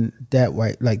even that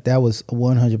that was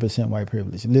 100% white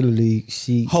privilege. Literally,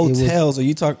 hotels. Are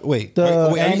you talking? Wait,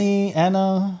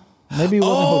 Anna. Maybe it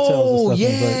wasn't hotels and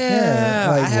stuff. Yeah,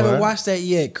 I haven't watched that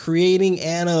yet. Creating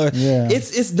Anna. Yeah,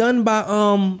 it's done by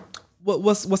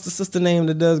What's the sister name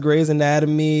that does Grey's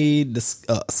Anatomy, the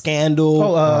Scandal?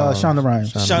 Shonda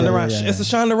Rhimes. Shonda Rhimes. It's a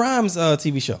Shonda Rhimes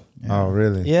TV show. Yeah. Oh,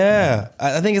 really? Yeah.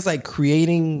 I think it's like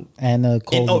creating Anna,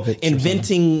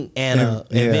 inventing Anna,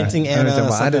 inventing Anna.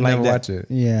 I didn't ever watch it.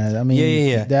 Yeah, I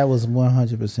mean, that was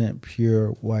 100% pure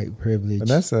white privilege. But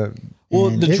that's the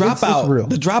Dropout.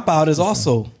 The Dropout is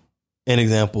also an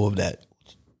example of that.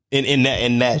 In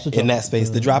that space,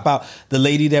 the Dropout, the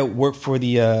lady that worked for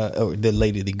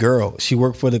the girl, she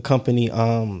worked for the company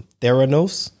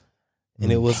Theranos,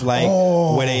 and it was like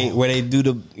where they do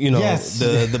the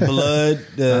the blood,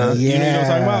 you know what I'm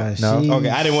talking about? No, okay,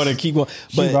 I didn't want to keep going,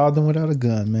 but she robbed them without a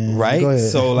gun, man. Right? Go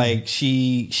ahead. So like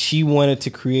she wanted to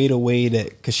create a way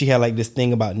because she had like this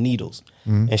thing about needles,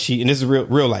 and this is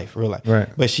real life, right?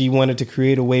 But she wanted to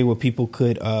create a way where people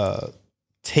could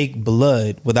take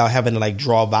blood without having to like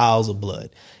draw vials of blood.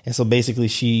 And so basically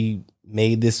she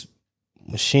made this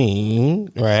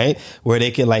machine, right, where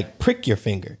they could like prick your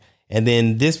finger and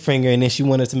then this finger, and then she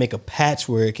wanted to make a patch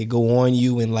where it could go on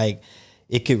you and like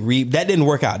it could read. That didn't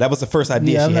work out. That was the first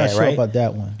idea she had, I'm not sure right? about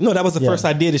that one. No, that was the first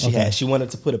idea that she had. She wanted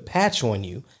to put a patch on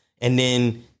you and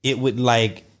then it would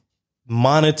like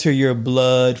monitor your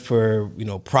blood for,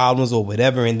 problems or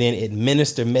whatever, and then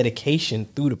administer medication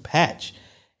through the patch.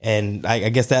 And I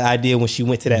guess that idea when she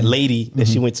went to that lady that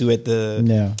she went to at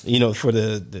the, for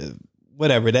the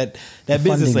whatever, that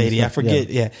business lady, I forget.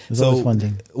 Yeah. So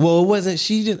funding. Well, it wasn't,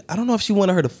 I don't know if she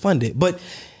wanted her to fund it, but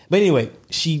But anyway,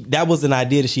 that was an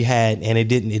idea that she had, and it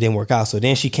didn't work out. So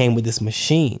then she came with this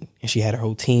machine, and she had her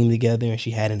whole team together, and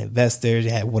she had an investor. She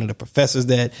had one of the professors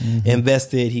that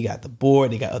invested. He got the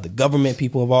board. They got other government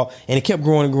people involved, and it kept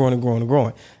growing and growing and growing and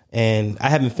growing. And I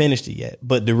haven't finished it yet,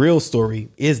 but the real story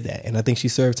is that, and I think she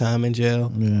served time in jail.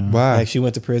 Yeah. Why? Like she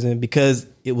went to prison because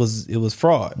it was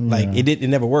fraud. Yeah. Like it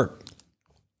never worked,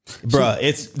 bruh.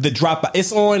 It's the dropout.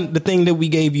 It's on the thing that we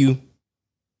gave you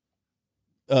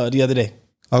the other day.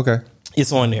 Okay,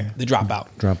 it's on there. The dropout.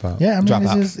 Yeah, I mean,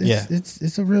 dropout.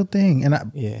 It's a real thing,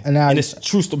 and it's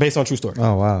true, based on true story.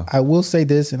 Oh wow! I will say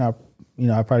this, and I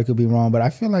probably could be wrong, but I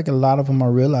feel like a lot of them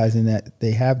are realizing that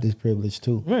they have this privilege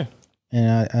too. Yeah.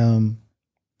 And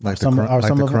some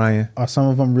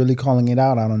of them really calling it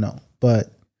out? I don't know,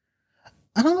 but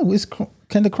I don't know.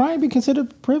 Can the crying be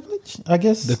considered privilege? I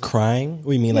guess the crying.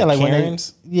 What do you mean, like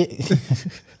Karens?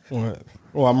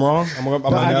 Well, I'm wrong. I'm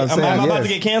about to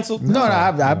get canceled. No,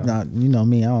 I'm not. You know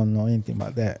me. I don't know anything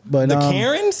about that. But the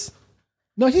Karens?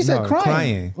 No, he said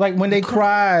crying. Like when they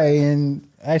cry, and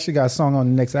I actually got a song on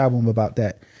the next album about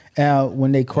that.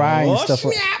 When they cry and stuff.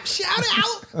 Snap! Shout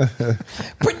out,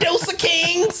 Producer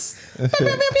Kings. I'm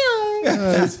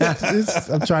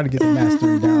trying to get the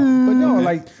mastering down, but no,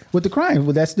 like with the crying,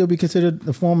 would that still be considered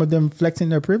a form of them flexing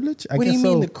their privilege? What do you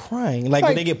mean the crying? Like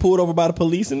when they get pulled over by the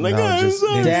police and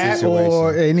that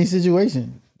or any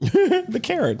situation. The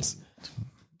Karens.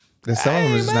 Some of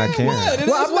them is not Karen. I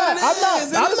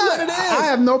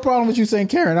have no problem with you saying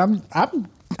Karen.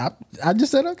 I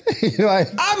just said okay. Like,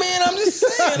 I'm just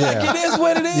saying, like it is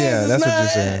what it is. Yeah, that's what you're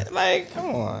saying. Like,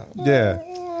 come on.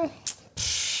 Yeah.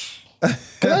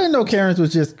 Because I didn't know Karen's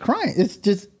was just crying. It's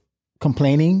just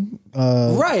complaining.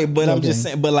 Right, but I'm just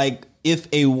saying. But like, if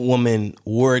a woman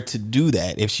were to do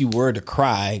that, if she were to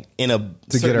cry in a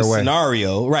certain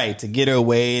scenario, right, to get her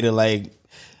way to like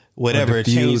whatever,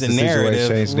 change the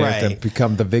narrative, right, to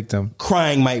become the victim.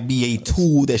 Crying might be a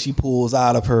tool that she pulls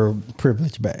out of her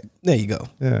privilege bag. There you go.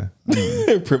 Yeah,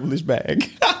 privilege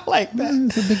bag. I like that.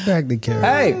 It's a big bag to carry.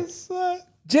 Hey,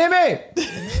 Jimmy,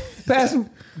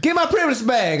 get my privilege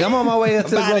bag. I'm on my way up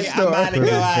to the grocery store. I'm about to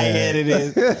go out here to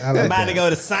this. I'm about to go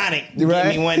to Sonic. Get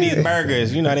me one of these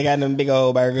burgers. You know, they got them big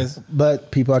old burgers.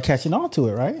 But people are catching on to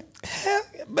it, right?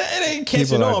 But it ain't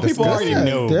catching on. People already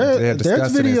know.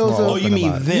 There's videos of. Oh, you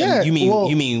mean them? Yeah,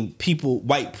 you mean people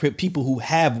people who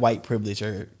have white privilege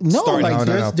are starting. Like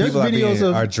there's people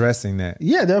videos are addressing that.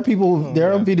 Yeah, there are people.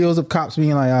 There are videos of cops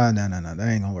being like, no, that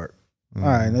ain't gonna work. All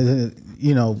right,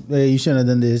 you know, hey, you shouldn't have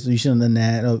done this, you shouldn't have done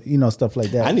that, or, you know, stuff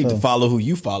like that. I need to follow who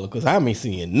you follow because I ain't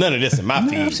seeing none of this in my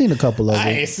feed. I've seen a couple of it.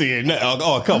 I ain't seeing none.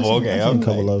 Oh, a couple. I've seen a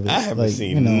couple of it. I haven't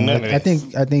seen none of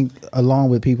this. I think along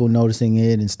with people noticing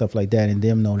it and stuff like that, and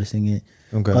them noticing it,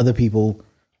 other people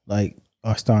like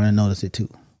are starting to notice it too.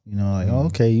 You know, like,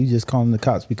 okay, you just calling the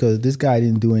cops because this guy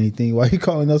didn't do anything. Why are you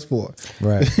calling us for?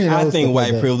 Right. You know, I think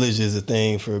white privilege is a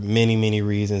thing for many, many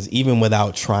reasons, even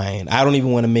without trying. I don't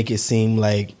even want to make it seem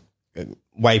like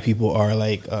white people are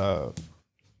like,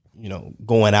 you know,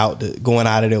 going out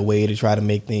of their way to try to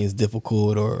make things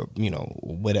difficult or, you know,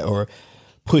 whatever, or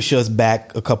push us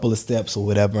back a couple of steps or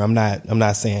whatever. I'm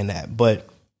not saying that, but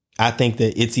I think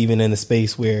that it's even in a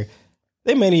space where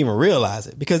they may not even realize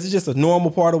it because it's just a normal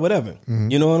part of whatever.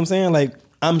 Mm-hmm. You know what I'm saying? Like,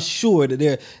 I'm sure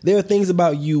that there are things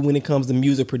about you when it comes to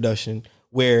music production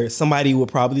where somebody will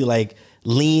probably like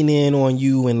lean in on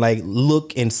you and like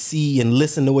look and see and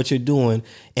listen to what you're doing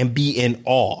and be in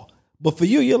awe. But for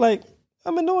you, you're like,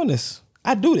 I've been doing this.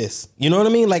 I do this. You know what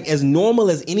I mean? Like, as normal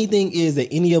as anything is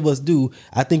that any of us do,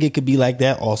 I think it could be like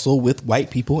that also with white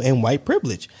people and white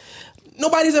privilege.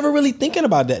 Nobody's ever really thinking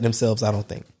about that themselves, I don't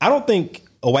think. I don't think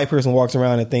a white person walks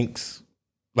around and thinks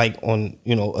like on,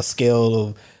 you know, a scale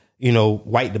of, you know,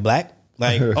 white to black.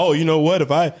 Like, oh, you know what? If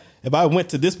I went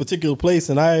to this particular place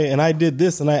and I did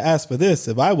this and I asked for this,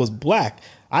 if I was black,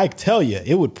 I tell you,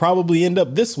 it would probably end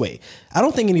up this way. I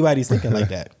don't think anybody's thinking like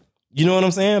that. You know what I'm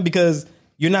saying? Because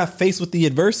you're not faced with the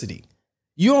adversity.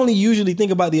 You only usually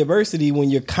think about the adversity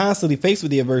when you're constantly faced with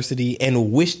the adversity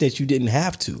and wish that you didn't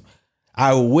have to.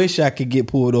 I wish I could get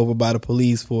pulled over by the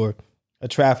police for a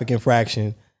traffic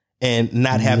infraction and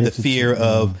not have the fear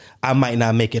of I might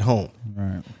not make it home.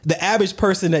 Right. The average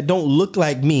person that don't look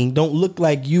like me, don't look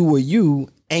like you or you,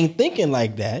 ain't thinking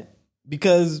like that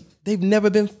because they've never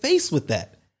been faced with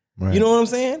that. Right. You know what I'm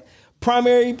saying?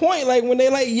 Primary point, like when they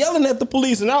like yelling at the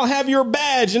police and I'll have your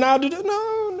badge and I'll do that.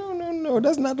 No.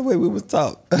 That's not the way we was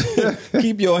taught.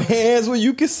 Keep your hands where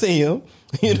you can see them.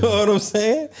 You know what I'm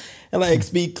saying? And like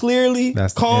speak clearly,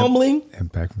 that's calmly.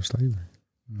 Impact from slavery.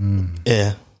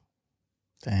 Yeah.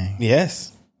 Dang.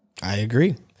 Yes, I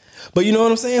agree. But you know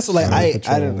what I'm saying? So like I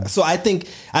don't know. Patrol. So I think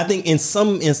in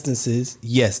some instances,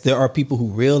 yes, there are people who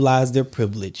realize their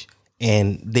privilege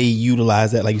and they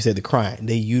utilize that, like you said, the crime.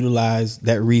 They utilize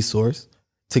that resource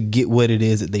to get what it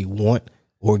is that they want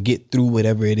or get through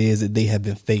whatever it is that they have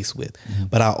been faced with. Mm-hmm.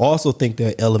 But I also think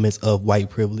there are elements of white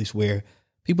privilege where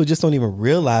people just don't even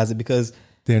realize it because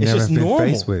They're it's never just been normal.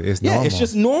 faced with it. It's yeah, normal. it's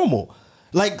just normal.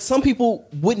 Like some people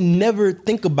would never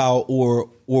think about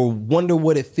or wonder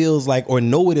what it feels like or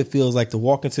know what it feels like to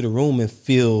walk into the room and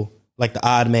feel like the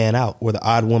odd man out or the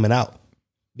odd woman out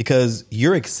because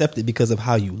you're accepted because of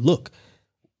how you look.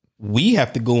 We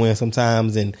have to go in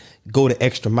sometimes and go the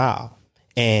extra mile.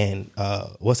 And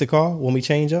what's it called when we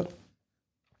change up?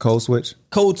 Code switch.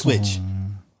 Code switch. You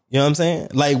know what I'm saying?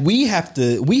 Like we have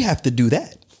to do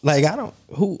that. Like I don't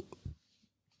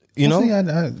you know. See,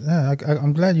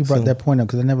 I'm glad you brought that point up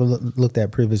because I never looked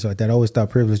at privilege like that. I always thought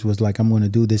privilege was like I'm going to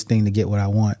do this thing to get what I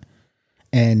want,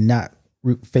 and not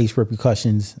face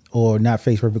repercussions or not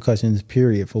face repercussions.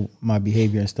 Period for my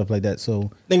behavior and stuff like that.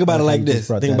 So think about it like this.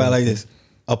 Think about it like this.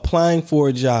 Applying for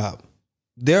a job.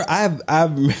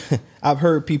 I've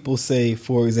heard people say,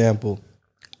 for example,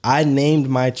 I named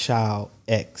my child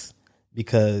X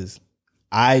because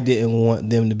I didn't want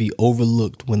them to be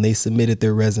overlooked when they submitted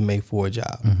their resume for a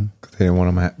job. Mm-hmm. They didn't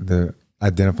want them to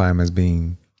identify them as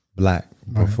being black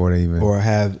before they even... Or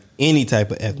have any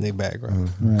type of ethnic background.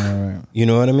 Mm-hmm. Right. You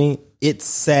know what I mean? It's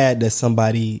sad that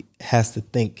somebody has to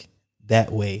think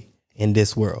that way in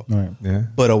this world. Right. Yeah.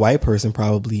 But a white person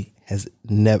probably has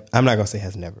never... I'm not going to say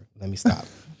has never. Let me stop.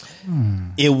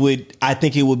 I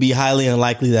think it would be highly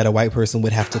unlikely that a white person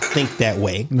would have to think that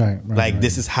way. Right.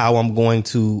 This is how I'm going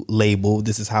to label.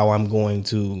 This is how I'm going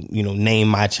to, name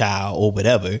my child or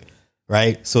whatever.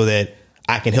 Right. So that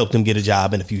I can help them get a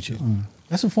job in the future.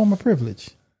 That's a form of privilege.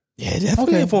 Yeah,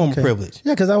 definitely a form of privilege.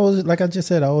 Yeah, because I was, like I just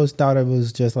said, I always thought it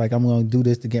was just like I'm going to do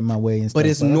this to get my way and stuff. But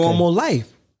it's normal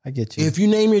life. I get you. If you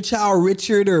name your child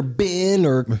Richard or Ben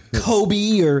or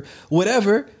Kobe or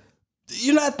whatever,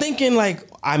 you're not thinking like,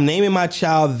 I'm naming my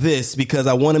child this because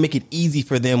I want to make it easy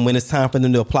for them when it's time for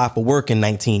them to apply for work in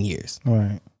 19 years.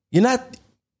 Right. You're not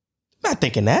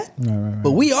thinking that. Right.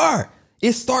 But we are.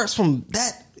 It starts from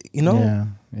that, Yeah.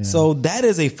 So that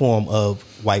is a form of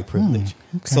white privilege.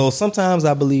 Okay. So sometimes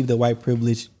I believe that white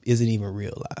privilege isn't even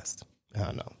realized. I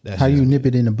don't know. That's how just you nip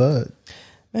it in the bud?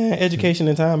 Man, education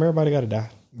and time. Everybody got to die.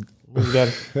 We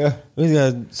just got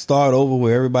to start over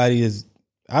where everybody is.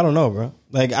 I don't know, bro.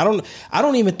 Like I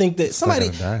don't even think that somebody.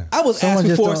 I was asked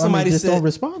before. Somebody said, "Don't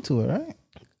respond to it, right?"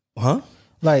 Huh?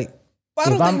 Like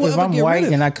if I'm white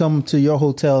and I come to your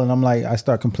hotel and I'm like I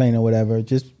start complaining or whatever,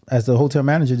 just as the hotel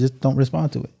manager, just don't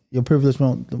respond to it. Your privilege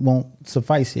won't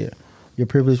suffice here. Your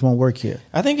privilege won't work here.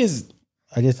 I guess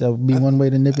that would be one way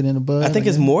to nip it in the bud. I think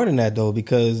it's more than that though,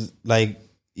 because like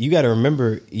you got to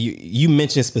remember, you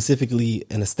mentioned specifically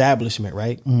an establishment,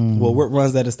 right? Well, what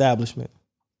runs that establishment?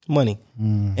 Money.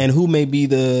 And who may be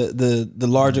the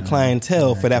larger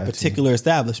clientele for that particular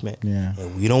establishment. Yeah.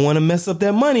 And we don't want to mess up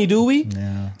that money, do we?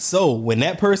 Yeah. So when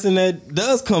that person that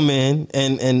does come in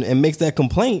and makes that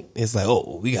complaint, it's like,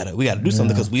 oh, we gotta do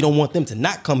something because we don't want them to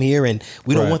not come here and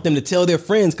we don't want them to tell their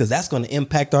friends because that's going to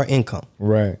impact our income.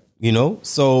 Right.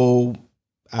 So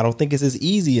I don't think it's as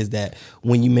easy as that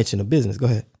when you mention a business. Go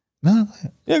ahead. No.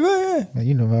 Yeah, go ahead.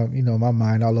 You know my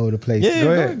mind all over the place. Yeah,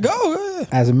 go ahead. Go ahead.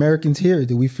 As Americans here,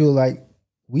 do we feel like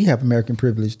we have American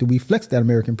privilege? Do we flex that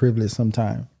American privilege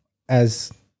sometime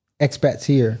as expats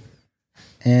here?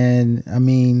 And I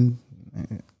mean,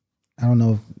 I don't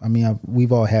know.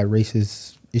 We've all had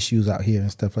racist issues out here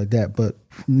and stuff like that, but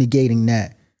negating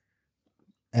that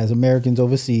as Americans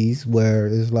overseas, where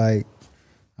it's like,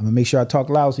 I'm gonna make sure I talk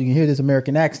loud so you can hear this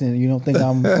American accent and you don't think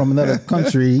I'm from another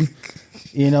country.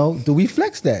 Do we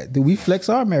flex that? Do we flex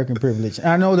our American privilege?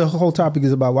 I know the whole topic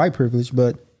is about white privilege,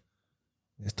 but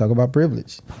let's talk about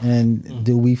privilege. And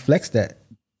do we flex that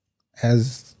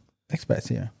as expats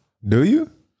here? Do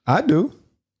you? I do.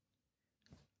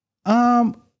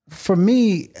 For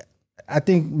me, I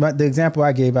think the example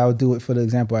I gave, I would do it for the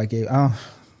example I gave. I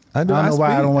don't know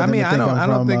why I don't want them to think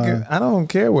I'm from. I don't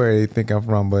care where they think I'm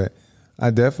from, but I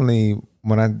definitely,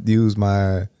 when I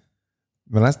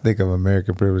think of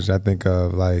American privilege, I think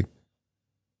of like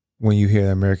when you hear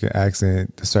the American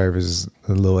accent, the service is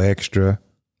a little extra.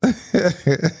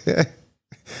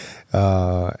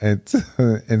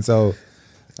 And so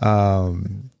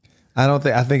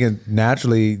I think it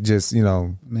naturally just,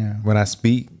 when I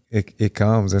speak, it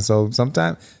comes. And so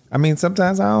sometimes I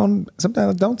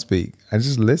don't speak. I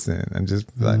just listen and just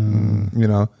like,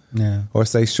 or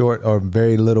say short or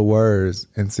very little words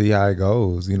and see how it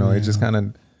goes. It just kind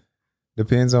of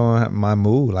Depends on my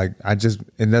mood. Like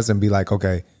it doesn't be like,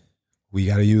 okay, we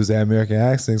got to use that American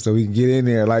accent so we can get in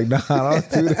there. Like, nah, I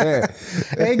don't do that.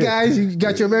 Hey guys, you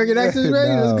got your American accent ready?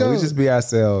 No, Let's go. We just be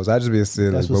ourselves. I just be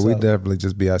silly, but we definitely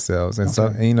just be ourselves. And so,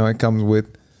 and, it comes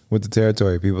with the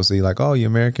territory. People see like, oh, you're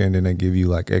American, and then they give you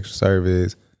like extra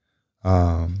service,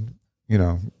 and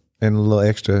a little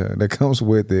extra that comes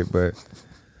with it. But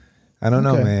I don't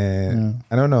know, man. Yeah.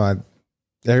 I don't know.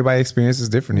 Everybody's experience is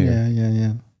different here.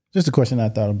 Yeah. Just a question I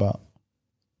thought about.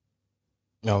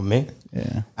 No, me?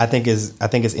 Yeah. I think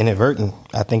it's inadvertent.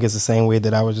 I think it's the same way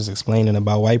that I was just explaining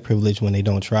about white privilege when they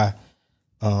don't try.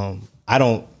 I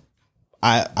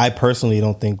personally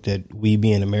don't think that we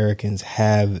being Americans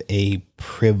have a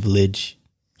privilege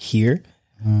here,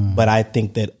 but I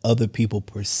think that other people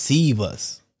perceive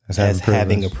us as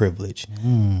having a privilege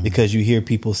because you hear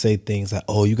people say things like,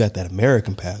 oh, you got that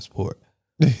American passport.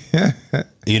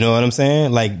 You know what I'm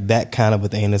saying? Like that kind of a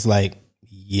thing. It's like,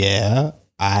 yeah,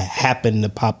 I happen to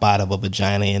pop out of a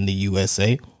vagina in the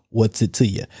USA. What's it to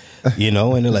you?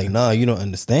 And they're like, no, you don't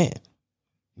understand.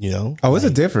 Oh, it's a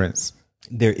difference.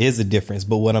 There is a difference.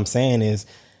 But what I'm saying is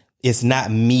it's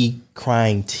not me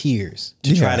crying tears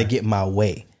to try to get my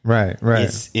way. Right.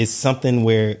 It's something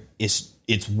where it's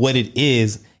what it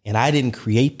is. And I didn't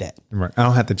create that. Right. I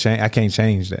don't have to change. I can't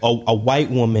change that. A white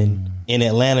woman in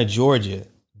Atlanta, Georgia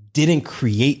didn't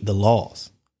create the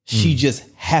laws. She just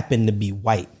happened to be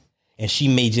white. And she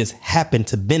may just happen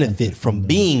to benefit from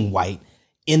being white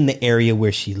in the area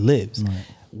where she lives. Right.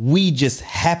 We just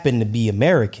happen to be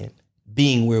American,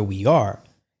 being where we are,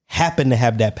 happen to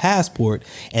have that passport,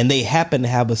 and they happen to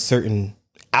have a certain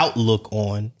outlook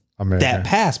on that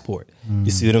passport.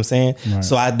 You see what I'm saying? Right.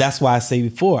 So that's why I say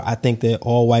before, I think that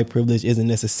all white privilege isn't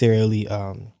necessarily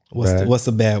what's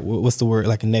the word,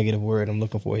 like a negative word I'm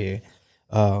looking for here,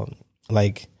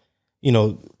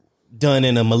 done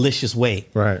in a malicious way.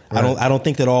 Right. I don't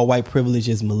think that all white privilege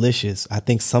is malicious. I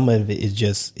think some of it is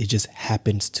just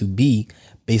happens to be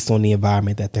based on the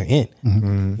environment that they're in.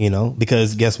 Mm-hmm.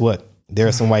 Because guess what? There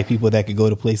are some white people that could go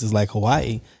to places like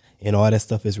Hawaii and all that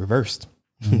stuff is reversed.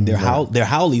 They're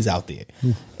howlies out there.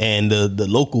 And the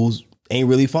locals ain't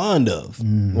really fond of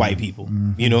white people.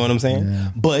 You know what I'm saying?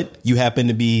 Yeah. But you happen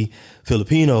to be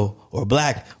Filipino or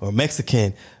black or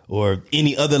Mexican or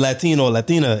any other Latino or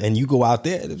Latina, and you go out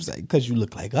there, it's like because you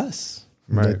look like us.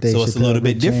 Right. So it's a little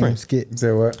bit different.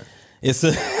 Say what? It's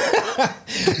a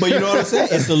but you know what I'm saying?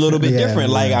 It's a little bit different.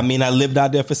 Like, I mean, I lived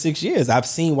out there for 6 years. I've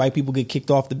seen white people get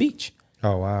kicked off the beach.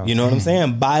 Oh, wow. You know what I'm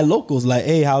saying? By locals, like,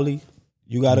 hey, Howley,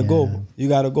 you gotta go. You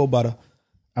gotta go, butter.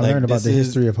 I learned about the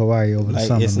history of Hawaii over the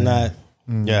summer. It's not,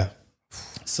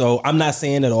 So I'm not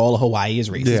saying that all of Hawaii is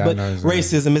racist, but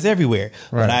racism is everywhere.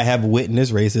 Right. But I have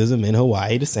witnessed racism in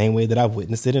Hawaii the same way that I've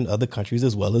witnessed it in other countries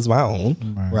as well as my own,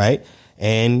 right?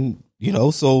 And,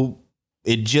 so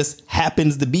it just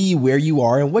happens to be where you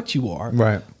are and what you are,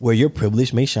 right? Where your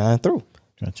privilege may shine through.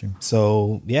 Got you.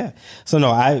 So, yeah. So,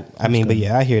 no, I mean, but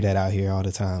yeah, I hear that out here all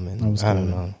the time. And I don't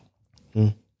know.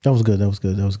 That was good. That was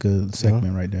good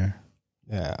segment right there.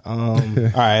 Yeah. All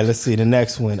right, let's see the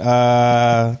next one.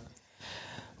 The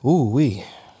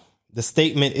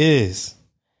statement is,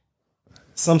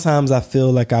 sometimes I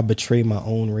feel like I betray my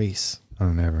own race.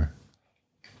 Oh, never.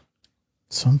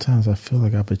 Sometimes I feel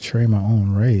like I betray my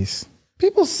own race.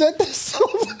 People said this.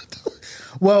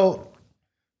 Well,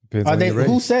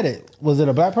 who said it? Was it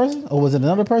a black person or was it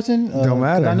another person? Don't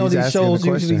matter. I know these shows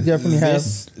usually definitely have.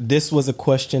 This was a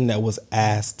question that was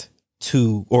asked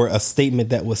to, or a statement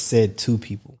that was said to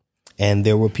people. And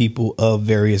there were people of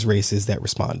various races that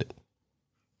responded.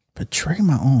 Betray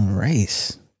my own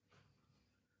race.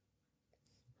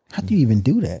 How do you even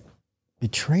do that?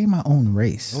 Betray my own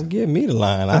race. Don't give me the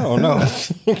line. I don't know.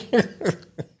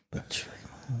 Betray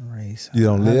my own race. You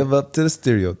don't live up to the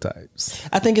stereotypes.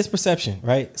 I think it's perception,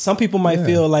 right? Some people might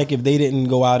feel like if they didn't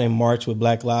go out and march with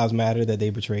Black Lives Matter, that they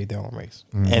betrayed their own race.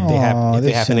 If they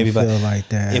happen to be black, like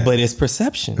that. But it's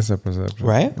perception. It's a perception,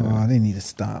 right? Oh, they need to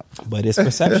stop. But it's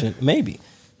perception, maybe.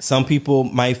 Some people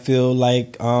might feel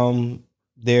like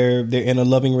they're in a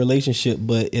loving relationship,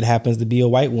 but it happens to be a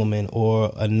white woman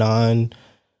or a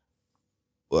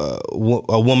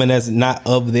woman that's not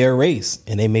of their race,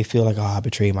 and they may feel like, oh, I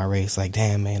betrayed my race. Like,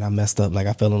 damn, man, I messed up. Like,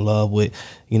 I fell in love with,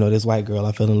 this white girl.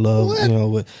 I fell in love,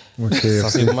 with.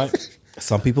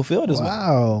 Some people feel this way.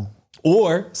 Wow.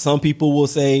 Or some people will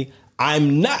say,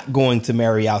 I'm not going to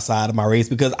marry outside of my race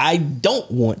because I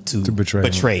don't want to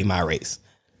betray my race.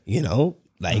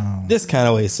 This kind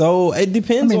of way. So it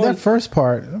depends on that first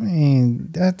part.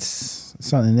 That's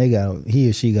something he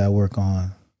or she got to work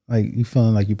on. Like, you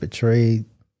feeling like you betrayed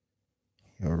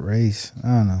your race. I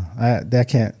don't know.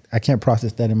 I can't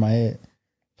process that in my head.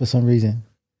 for some reason.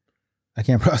 I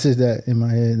can't process that in my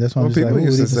head. That's why I'm just people like, who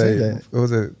would used to even say say, that?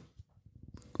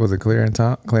 was it Clarence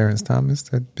Thomas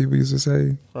that people used to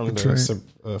say? From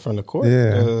the court?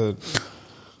 Yeah.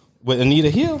 With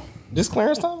Anita Hill? This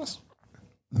Clarence Thomas?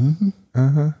 Mm-hmm.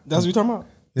 Uh-huh. That's what you're talking about?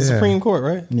 The Yeah. Supreme Court,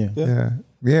 right? Yeah.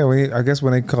 Yeah, I guess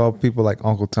when they call people like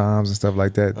Uncle Toms and stuff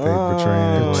like that, they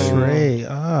betray.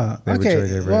 They betray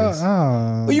okay. their race.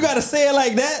 Well, you got to say it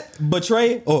like that.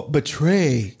 Betray or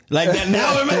betray. Like that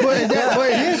now. No,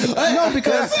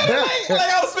 because like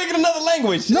I was speaking another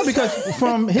language. No, because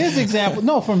from his example,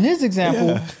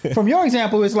 from your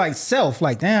example, it's like self.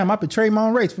 Like, damn, I betrayed my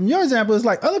own race. From your example, it's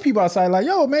like other people outside, like,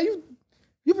 yo, man,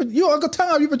 you Uncle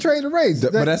Tom, you betrayed the race.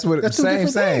 But that's what it's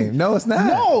same. No, it's not.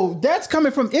 No, that's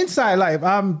coming from inside. Like,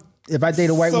 if I date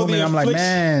a white woman, I'm like,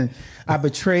 man, I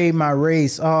betrayed my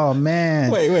race. Oh man.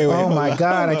 Wait. Oh my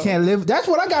God, I can't live. That's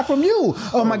what I got from you.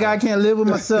 Oh my God, I can't live with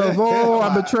myself. Oh,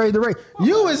 I betrayed the race.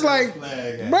 You is like,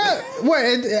 bruh,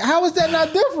 wait, how is that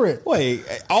not different? Wait,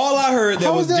 all I heard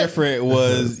that was different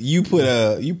was you put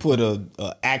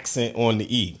a accent on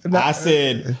the E. I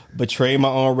said betray my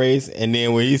own race, and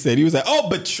then when he said, he was like, oh,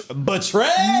 betray.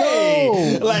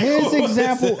 No, like his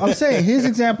example. I'm saying his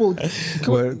example.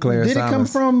 Clarence Did it come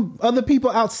from other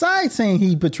people outside saying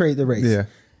he betrayed the race? Yeah.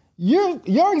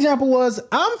 Your example was,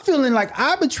 I'm feeling like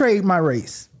I betrayed my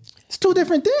race. It's two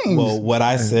different things. Well, what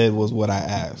I said was what I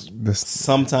asked.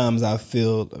 Sometimes I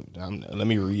feel. Let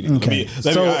me read it. Okay.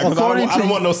 I don't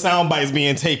want no sound bites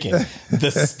being taken.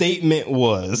 The statement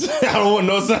was. I don't want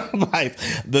no sound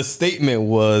bites. The statement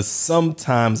was.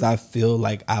 Sometimes I feel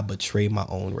like I betray my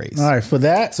own race. All right, for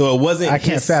that. So it wasn't. I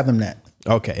can't fathom that.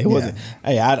 Okay, it wasn't.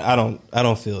 Hey, I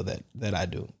don't feel that I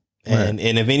do. And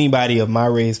if anybody of my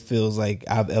race feels like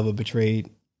I've ever betrayed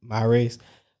my race,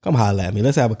 come holler at me.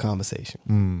 Let's have a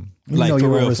conversation. Like, you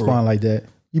won't respond like that.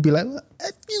 You'd be like, well,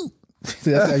 F you.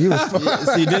 That's how you respond.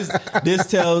 See, this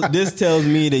tells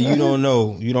me that you don't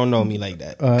know me like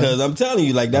that. Because I'm telling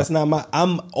you, like, that's not my.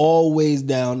 I'm always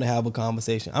down to have a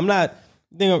conversation. I'm not.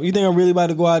 You think I'm really about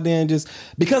to go out there and just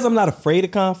because I'm not afraid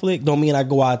of conflict don't mean I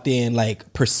go out there and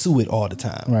like pursue it all the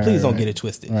time. Please don't get it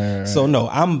twisted. So no,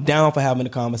 I'm down for having a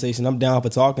conversation. I'm down for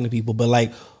talking to people. But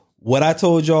like what I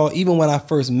told y'all, even when I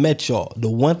first met y'all, the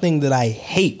one thing that I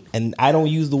hate, and I don't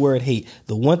use the word hate,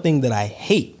 the one thing that I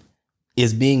hate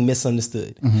is being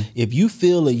misunderstood. If you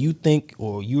feel or you think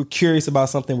or you're curious about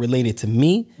something related to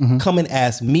me, come and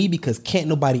ask me because can't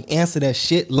nobody answer that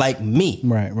shit like me.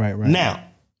 Right. Now,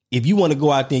 if you want to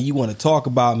go out there and you want to talk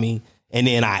about me and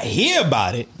then I hear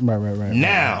about it,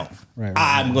 now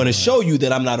I'm going to show you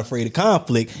that I'm not afraid of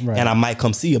conflict and I might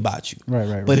come see about you.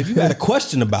 But if you got a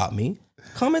question about me,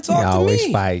 come and talk to me. Always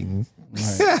fighting.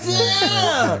 But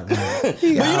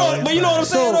you know what I'm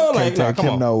saying though? Like, Can't take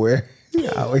him nowhere.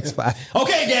 Always fight.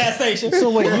 Okay, gas station.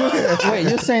 So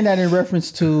you're saying that in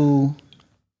reference to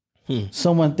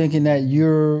someone thinking that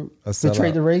you're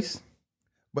betrayed the race?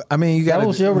 But I mean, you got.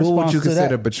 What would you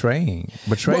consider betraying?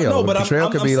 Betrayal. But betrayal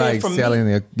could be like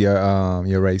selling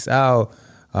your race out,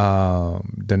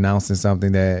 denouncing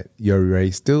something that your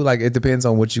race do. Like it depends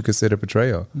on what you consider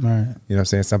betrayal. Right. You know what I'm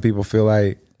saying? Some people feel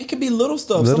like it could be little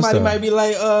stuff. Somebody might be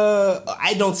like,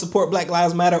 I don't support Black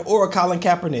Lives Matter or Colin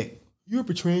Kaepernick. You're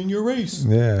betraying your race.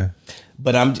 Yeah.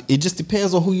 But it just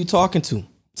depends on who you're talking to.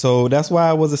 So that's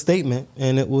why it was a statement,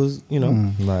 and it was,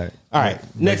 right. All right,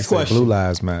 next question. Blue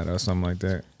Lives Matter or something like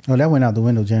that. Oh, that went out the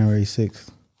window January 6th.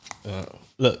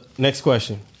 Look, next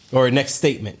question or next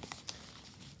statement.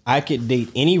 I could date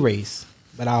any race,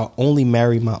 but I'll only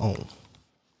marry my own.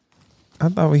 I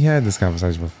thought we had this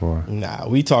conversation before. Nah,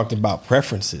 we talked about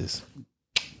preferences.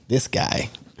 This guy.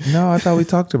 No, I thought we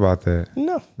talked about that.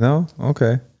 No?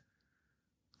 Okay.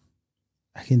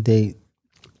 I can date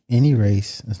any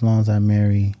race as long as I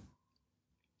marry.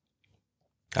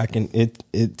 I can.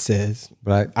 It says,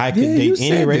 but I could date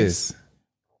any race. This.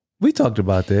 We talked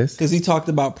about this because he talked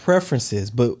about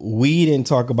preferences, but we didn't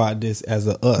talk about this as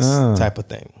a us type of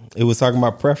thing. It was talking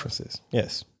about preferences.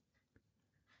 Yes.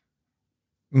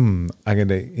 I can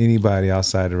date anybody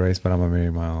outside the race, but I'm gonna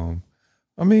marry my own.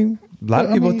 I mean, a lot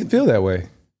of people feel that way.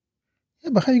 Yeah,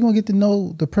 but how you gonna get to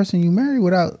know the person you marry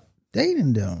without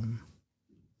dating them?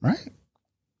 Right?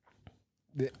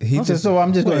 So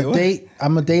I'm just going to date.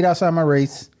 I'm going to date outside my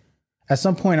race. At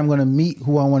some point, I'm going to meet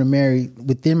who I want to marry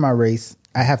within my race.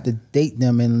 I have to date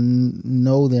them and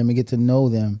know them and get to know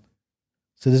them.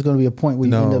 So there's going to be a point where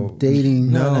you end up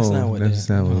dating. No, that's not what he's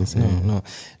saying. No.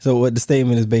 So what the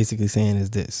statement is basically saying is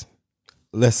this.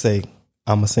 Let's say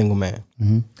I'm a single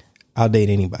man. I'll date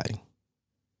anybody.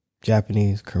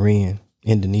 Japanese, Korean,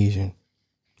 Indonesian,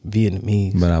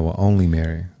 Vietnamese. But I will only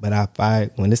marry. But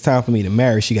when it's time for me to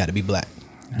marry, she got to be Black.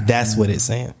 That's what it's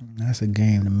saying. That's a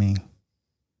game to me.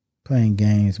 Playing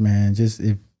games, man. Just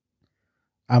if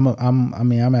I'm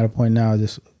at a point now.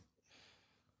 Just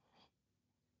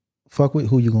fuck with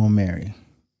who you gonna marry.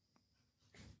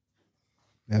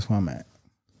 That's where I'm at.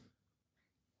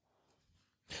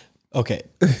 Okay,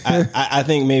 I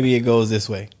think maybe it goes this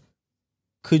way.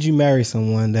 Could you marry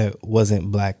someone that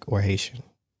wasn't black or Haitian?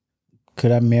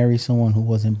 Could I marry someone who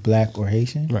wasn't black or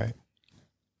Haitian? Right.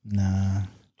 Nah.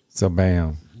 So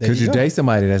bam. There Could you you go. date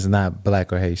somebody that's not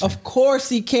black or Haitian? Of course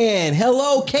he can.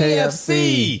 Hello,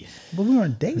 KFC. But we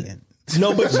weren't dating.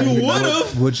 No, but you would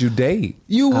have. Would you date?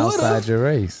 You would've. outside your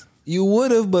race, You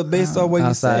would have, but based on what you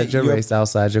outside said, your you're- race,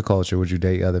 outside your culture, would you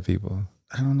date other people?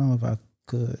 I don't know if I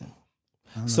could.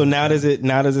 So now does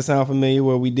it sound familiar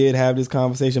where we did have this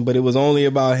conversation, but it was only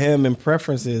about him and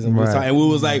preferences, and, Right. we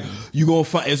was like, you gonna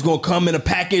find it's gonna come in a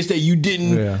package that you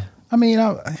didn't. Yeah. I mean,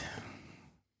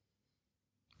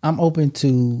 I'm open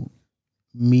to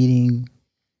meeting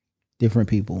different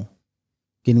people,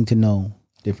 getting to know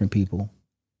different people.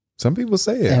 Some people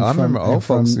say it. I remember old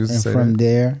folks used to say from that.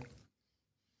 there,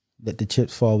 let the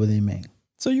chips fall where they may.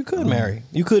 So you could marry.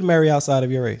 You could marry outside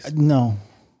of your race. No,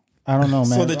 I don't know,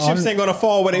 man. So the chips ain't gonna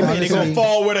fall where they may. They're gonna honestly-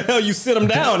 fall where the hell you sit them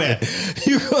down at.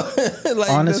 You like,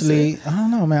 Honestly, I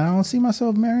don't know, man. I don't see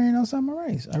myself marrying outside my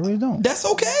race. I really don't. that's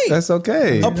okay. That's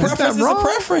okay. A That's preference not is a wrong.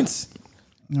 preference.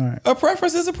 All right, A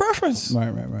preference is a preference.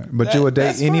 right. But you would date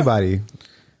That's fine. anybody.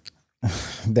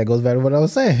 That goes back to what I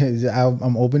was saying.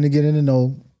 I'm open to getting to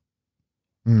know,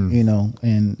 you know,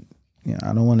 and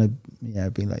I don't want to,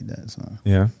 be like that. So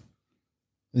Yeah.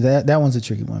 that one's a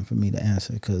tricky one for me to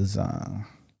answer because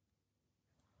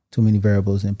too many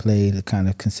variables in play to kind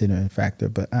of consider a factor.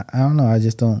 But I don't know. I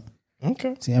just don't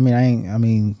Okay. see. I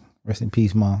mean, rest in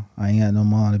peace, Ma. I ain't got no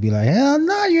mom to be like, hell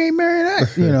no, you ain't marrying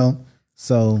that. You know.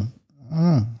 So I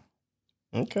don't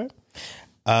know. Okay.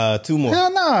 Two more.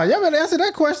 Hell no, y'all better answer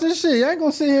that question. Shit, y'all ain't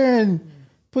gonna sit here and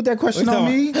put that question What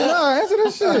on you me. No, answer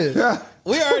that shit.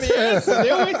 We already answered,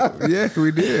 didn't we? Yeah,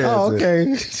 we did. Oh, okay.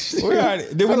 We already,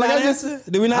 did we Feel like not I just-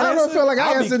 answer? Did we not I don't know. answer? Feel like I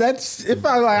I'll be- answered that. It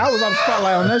felt like I was on the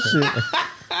spotlight on that shit.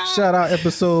 Shout out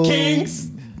episode Kings.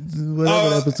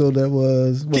 whatever episode that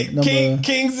was. What number?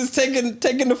 Kings is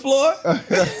taking the floor.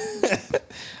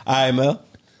 All right, Mel.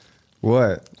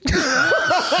 What? Shit,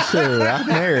 I'm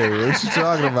married. What you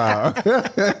talking about?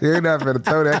 You're not gonna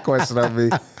throw that question on me.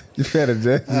 You better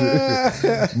just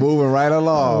moving right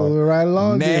along. Moving right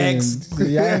along. Next. Then.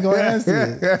 Y'all ain't gonna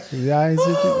answer it. Y'all ain't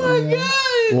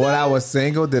When I was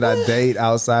single, did I date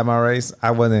outside my race? I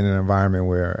wasn't in an environment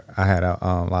where I had a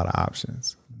lot of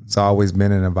options. So I always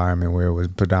been in an environment where it was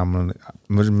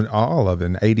predominantly, all of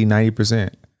it, 80,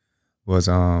 90% was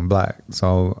black.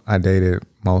 So I dated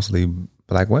mostly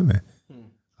black women.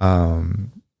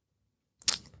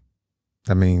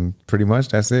 I mean, pretty much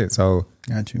that's it. So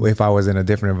Got you. if I was in a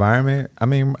different environment, I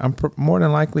mean, more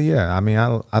than likely, yeah. I mean,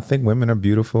 I think women are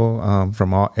beautiful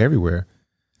from everywhere.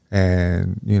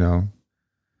 And,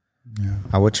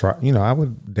 I would try, I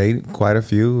would date quite a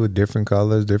few with different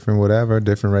colors, different whatever,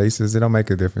 different races. It don't make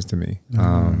a difference to me.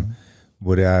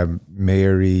 Would I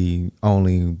marry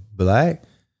only black?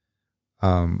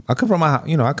 I come from a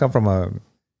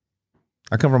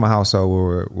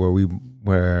household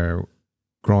where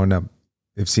growing up,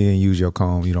 if she didn't use your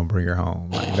comb, you don't bring her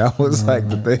home. Like that was like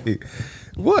the thing.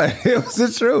 What? It was the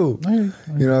truth. You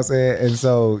know what I'm saying? And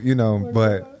so,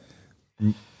 but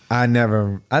I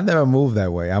never moved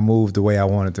that way. I moved the way I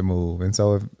wanted to move. And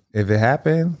so if it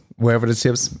happened, wherever the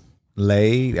chips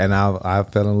laid and I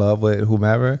fell in love with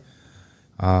whomever,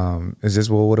 it's just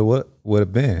what would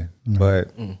have been.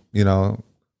 But,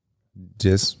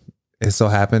 just it so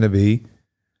happened to be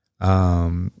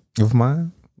with my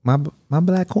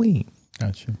black queen.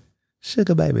 Got you.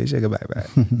 Sugar baby.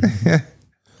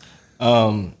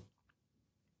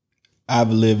 I've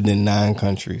lived in 9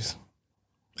 countries.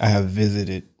 I have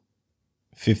visited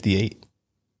 58.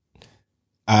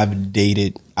 I've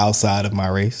dated outside of my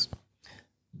race.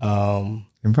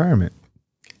 Environment.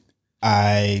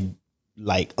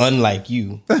 Unlike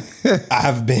you,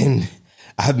 I've been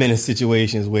in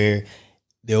situations where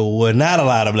there were not a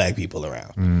lot of black people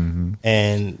around,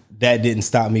 and that didn't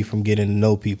stop me from getting to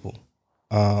know people.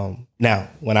 Now,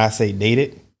 when I say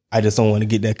dated, I just don't want to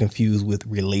get that confused with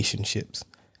relationships.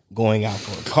 Going out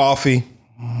for a coffee,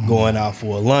 going out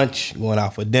for a lunch, going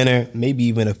out for dinner, maybe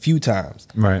even a few times.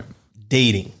 Right.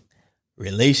 Dating,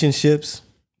 relationships,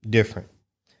 different.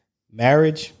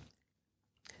 Marriage,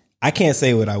 I can't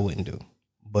say what I wouldn't do,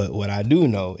 but what I do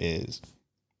know is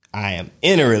I am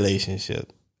in a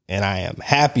relationship and I am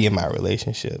happy in my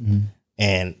relationship,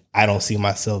 and I don't see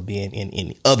myself being in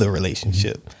any other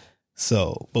relationship.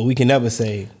 So, but we can never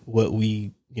say what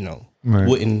we, Right.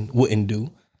 wouldn't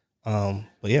do. But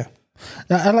yeah.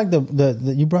 I like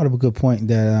the you brought up a good point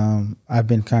that I've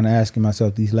been kind of asking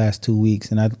myself these last 2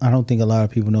 weeks, and I don't think a lot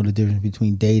of people know the difference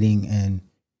between dating and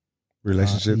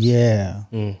Relationships. Yeah,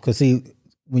 because see,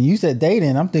 when you said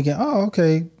dating, I'm thinking, oh,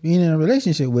 okay, being in a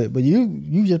relationship with. But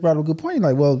you just brought up a good point.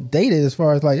 Like, well, dated as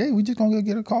far as like, hey, we just gonna go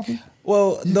get a coffee.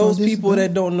 Well, those people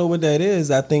that don't know what that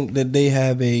is, I think that they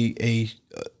have a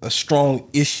strong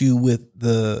issue with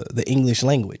the English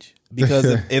language, because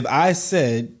if I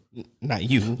said, not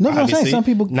you, no, I'm saying some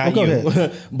people, not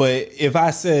you, but if I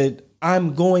said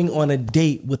I'm going on a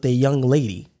date with a young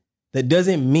lady, that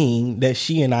doesn't mean that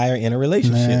she and I are in a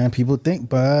relationship. Man, people think,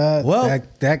 but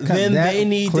they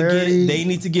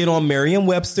need to get on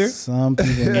Merriam-Webster. Some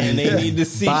people, and they need to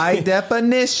see by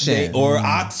definition or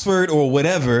Oxford or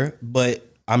whatever. But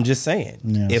I'm just saying,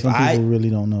 if some people really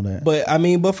don't know that. But I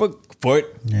mean, but for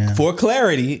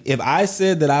clarity, if I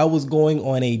said that I was going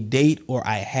on a date, or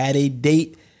I had a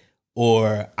date,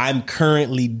 or I'm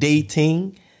currently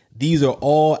dating, these are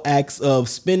all acts of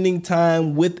spending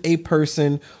time with a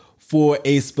person for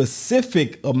a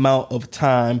specific amount of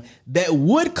time that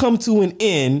would come to an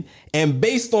end, and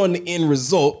based on the end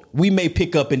result, we may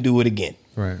pick up and do it again.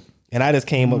 Right. And I just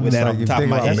came up with that off the top of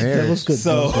my head. That was good.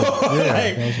 So,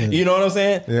 you know what I'm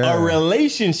saying? Yeah. A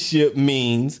relationship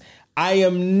means I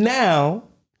am now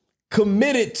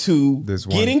committed to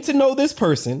getting to know this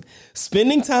person,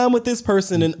 spending time with this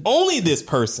person and only this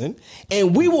person,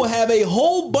 and we will have a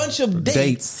whole bunch of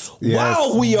dates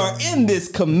while we are in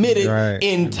this committed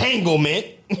entanglement.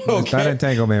 Okay? It's not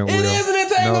entanglement, Will. It is an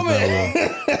entanglement.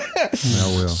 No,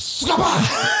 Will.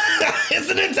 It's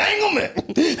an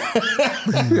entanglement.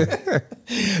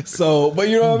 So, but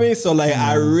you know what I mean? So, like,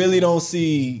 I really don't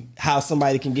see how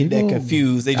somebody can get that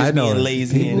confused. They just being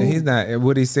lazy. He's not.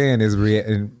 What he's saying is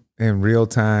in real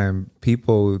time,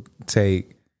 people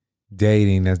take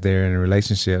dating as they're in a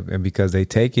relationship, and because they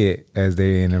take it as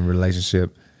they're in a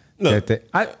relationship,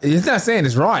 it's not saying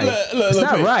it's right. It's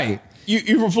not right.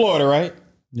 You from Florida, right?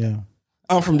 Yeah.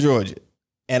 I'm from Georgia.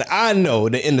 And I know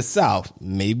that in the South,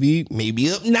 maybe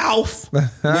up north,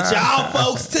 with y'all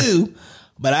folks too,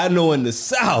 but I know in the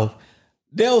South,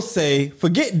 they'll say,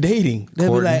 forget dating.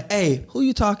 They'll be like, hey, who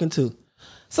you talking to?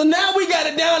 So now we got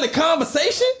it down to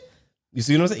conversation. You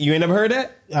see what I'm saying? You ain't never heard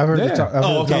that? I've heard it.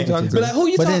 Okay. But like, who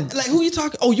you talking? Like, who you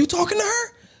talking? Oh, you talking to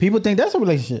her? People think that's a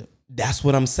relationship. That's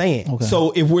what I'm saying. Okay.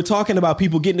 So if we're talking about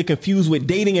people getting confused with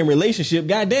dating and relationship,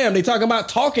 goddamn, they talking about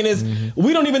talking is,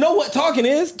 we don't even know what talking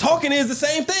is. Talking is the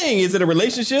same thing. Is it a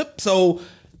relationship? So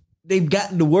they've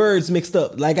got the words mixed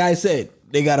up. Like I said,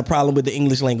 they got a problem with the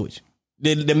English language.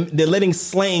 They're letting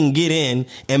slang get in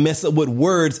and mess up what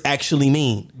words actually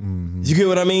mean. You get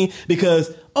what I mean?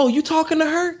 Because, oh, you talking to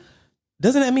her?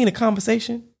 Doesn't that mean a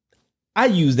conversation? I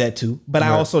use that too, but I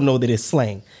also know that it's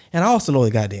slang. And I also know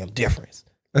the goddamn difference.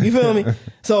 You feel me?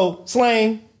 So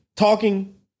slang,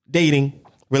 talking, dating,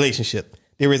 relationship.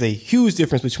 There is a huge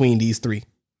difference between these three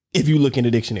if you look in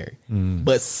the dictionary.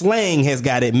 But slang has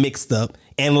got it mixed up,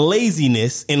 and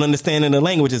laziness in understanding the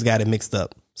language has got it mixed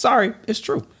up. Sorry, it's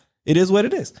true. It is what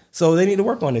it is. So they need to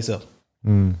work on themselves.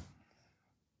 You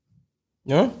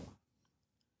know?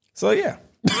 So yeah.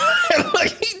 Look,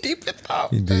 he deep in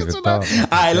thought. All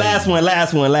right, last one.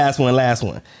 Let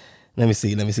me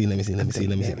see.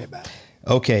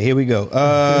 Okay, here we go.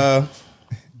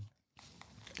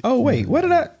 Oh wait, what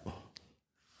did I?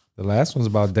 The last one's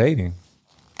about dating.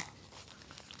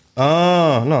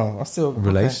 No, I still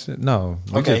Relationship? Okay. No.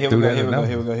 Okay,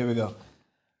 here we go.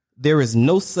 There is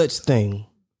no such thing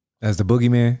as the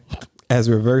boogeyman, as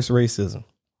reverse racism.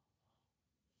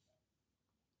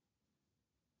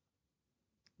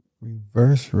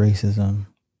 Reverse racism,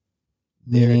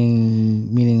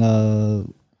 meaning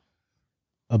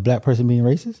a black person being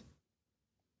racist,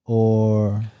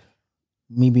 or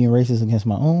me being racist against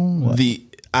my own. What?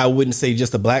 I wouldn't say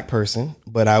just a black person,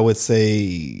 but I would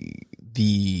say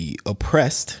the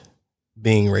oppressed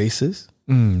being racist.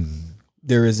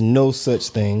 There is no such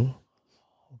thing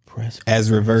as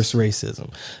reverse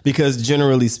racism, because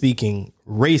generally speaking,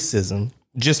 racism,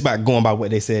 just by going by what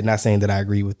they said, not saying that I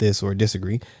agree with this or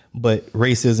disagree, but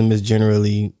racism is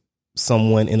generally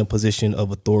someone in a position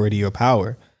of authority or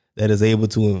power that is able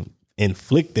to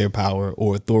inflict their power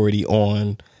or authority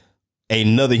on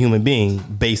another human being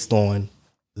based on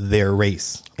their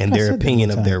race and their opinion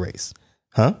of their race.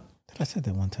 Huh? I said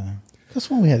that one time. That's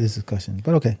when we had this discussion.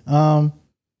 But okay. Yeah.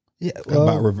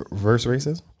 About reverse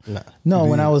racism? No,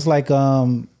 when I was like,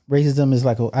 racism is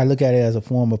like, I look at it as a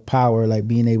form of power, like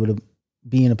being able to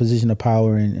be in a position of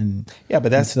power and but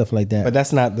that's stuff like that. But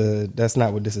that's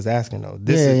not what this is asking though.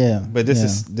 But this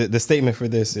is the statement for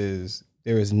this is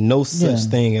there is no such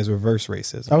thing as reverse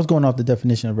racism. I was going off the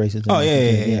definition of racism. Oh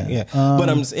yeah. But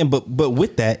I'm saying, but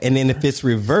with that, and then if it's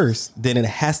reversed, then it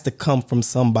has to come from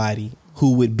somebody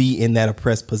who would be in that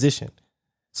oppressed position.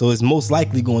 So it's most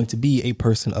likely going to be a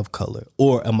person of color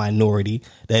or a minority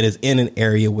that is in an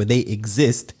area where they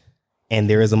exist and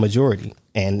there is a majority.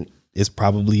 And it's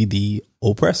probably the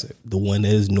oppressor, the one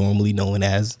that is normally known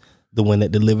as the one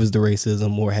that delivers the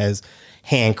racism or has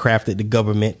handcrafted the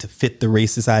government to fit the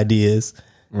racist ideas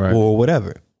or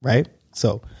whatever. Right.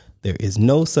 So there is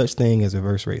no such thing as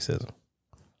reverse racism.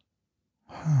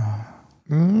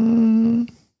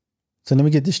 So let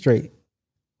me get this straight.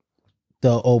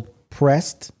 The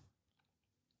oppressed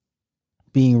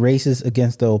being racist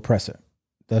against the oppressor.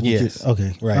 That's yes.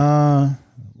 Okay. Right.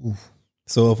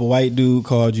 So if a white dude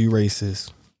called you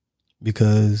racist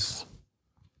because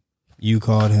you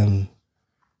called him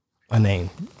a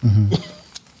name,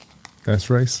 that's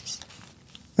racist.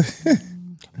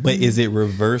 But is it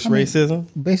reverse racism?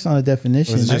 Based on the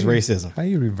definition, Or is it just racism? How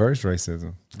you reverse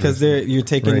racism? Because you're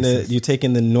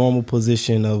taking the normal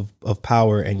position of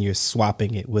power and you're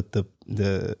swapping it with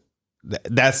the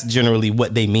that's generally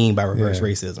what they mean by reverse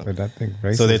racism. But I think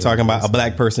so they're talking about a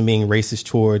black person being racist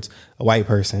towards a white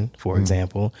person, for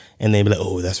example, and they be like,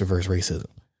 "Oh, that's reverse racism."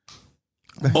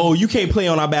 Oh, you can't play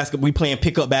on our basketball. We playing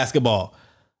pickup basketball,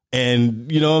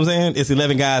 and you know what I'm saying? It's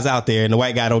 11 guys out there, and the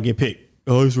white guy don't get picked.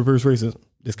 Oh, it's reverse racism.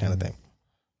 This kind of thing.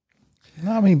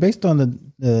 No, I mean, based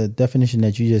on the definition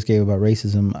that you just gave about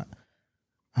racism,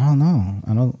 I don't know.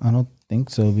 I don't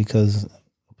think so, because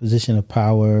a position of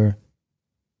power,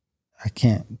 I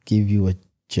can't give you a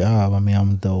job. I mean,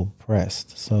 I'm the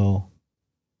oppressed. So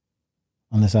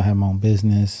unless I have my own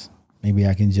business, maybe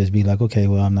I can just be like, okay,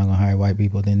 well, I'm not going to hire white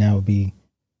people. Then that would be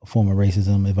a form of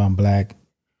racism if I'm black.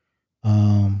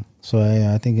 So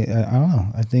I think, I don't know.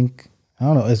 I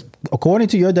don't know. It's according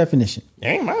to your definition.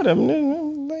 Ain't my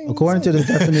definition. According to the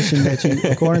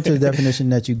definition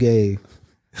that you gave.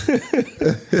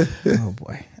 Oh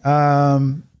boy.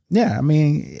 Yeah, I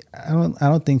mean, I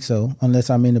don't think so, unless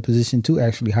I'm in a position to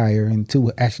actually hire and to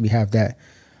actually have that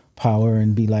power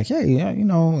and be like, hey, you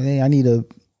know, hey, I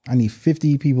need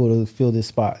 50 people to fill this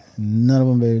spot. None of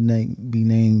them better be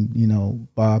named, you know,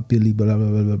 Bob, Billy, blah, blah,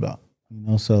 blah, blah, blah. You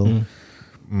know, so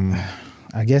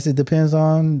I guess it depends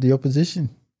on your position.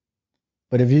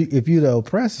 But if you're the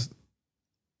oppressed,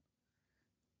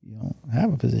 you don't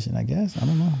have a position, I guess. I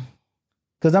don't know.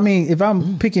 Because, I mean, if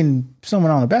I'm picking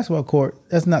someone on a basketball court,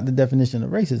 that's not the definition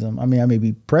of racism. I mean, I may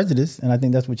be prejudiced, and I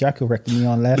think that's what y'all corrected me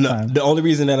on last time. The only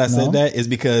reason that I said that is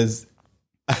because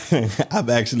I've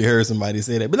actually heard somebody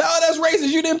say that. But, oh, that's racist.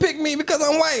 You didn't pick me because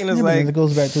I'm white. And it's like... That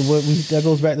goes back to what we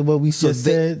just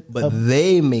said. But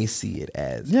they may see it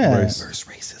as reverse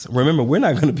racism. Remember, we're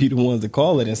not going to be the ones to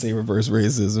call it and say reverse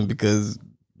racism, because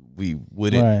we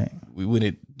wouldn't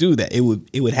do that.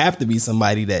 It would have to be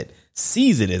somebody that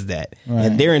sees it as that,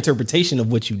 and their interpretation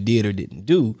of what you did or didn't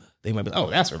do, they might be, oh,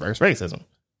 that's reverse racism.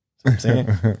 That's what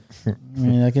I'm saying. I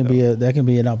mean, that can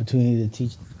be an opportunity to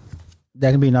teach.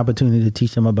 That can be an opportunity to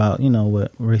teach them about, you know,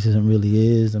 what racism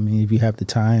really is. I mean, if you have the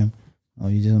time, or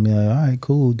you just gonna be like, all right,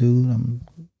 cool, dude, I'm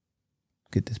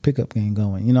get this pickup game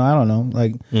going. You know, I don't know.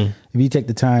 Like, if you take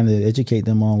the time to educate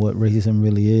them on what racism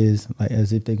really is, like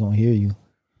as if they're gonna hear you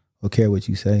or care what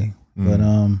you say. But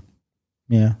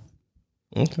yeah.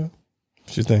 Okay.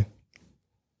 What you think?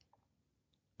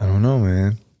 I don't know,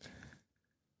 man.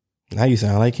 Now you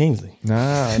sound like Kingsley.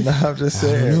 Nah, I'm just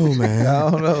saying. I don't know, man. I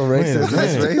don't know. Racism.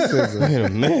 That's racism. Wait a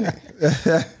minute.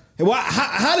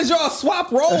 How did y'all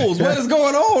swap roles? What is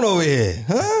going on over here?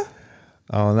 Huh?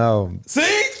 I don't know.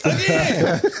 See?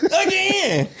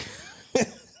 Again.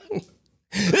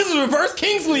 This is reverse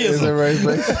Kingsleyism.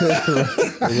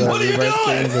 What are you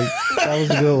doing? That was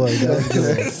a good one.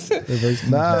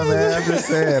 Nah, man, I'm just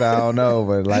saying. I don't know,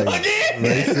 but like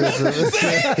racism.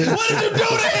 See? What did you do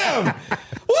to him?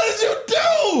 What did you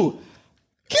do?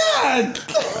 God.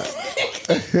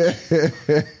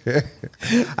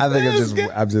 I think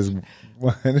I'm just.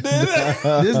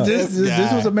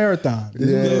 This was a marathon. This was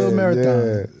a little marathon.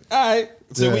 Yeah. All right.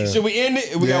 Should we end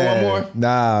it? We got one more?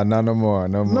 Nah, no more.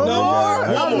 One more. Me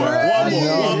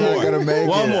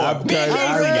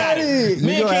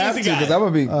and Casey got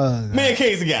it. Me and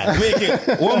Casey got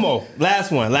it. One more.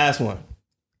 Last one.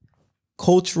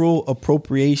 Cultural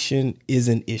appropriation is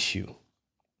an issue.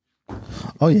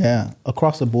 Oh yeah,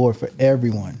 across the board for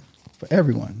everyone,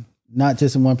 not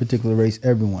just in one particular race.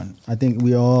 Everyone. I think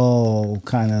we all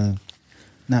kind of.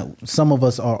 Now, some of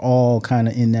us are all kind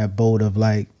of in that boat of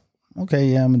like, okay,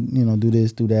 yeah, I'm do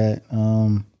this, do that.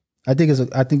 I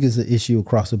think it's an issue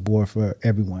across the board for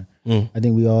everyone. I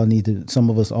think some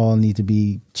of us all need to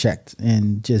be checked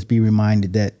and just be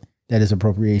reminded that is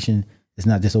appropriation. It's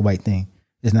not just a white thing.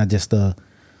 It's not just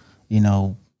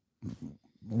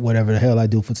whatever the hell I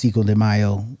do for Cinco de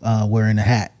Mayo, wearing a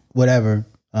hat, whatever.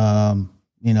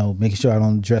 Making sure I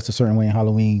don't dress a certain way in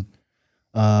Halloween.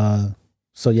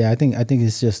 So yeah, I think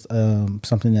it's just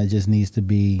something that just needs to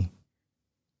be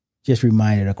just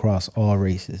reminded across all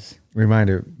races.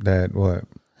 Reminded that what?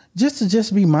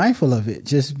 Just be mindful of it.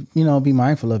 Just be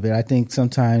mindful of it. I think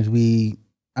sometimes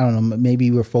I don't know,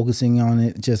 maybe we're focusing on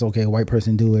it just, okay, a white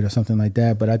person do it or something like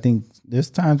that. But I think there's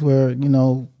times where,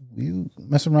 you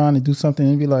mess around and do something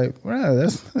and be like, wow,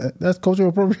 that's cultural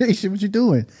appropriation. What you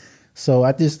doing? So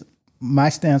my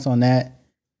stance on that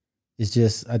is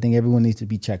just, I think everyone needs to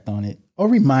be checked on it or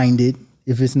reminded.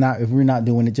 If we're not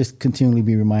doing it, just continually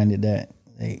be reminded that,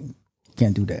 hey, you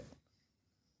can't do that.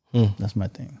 That's my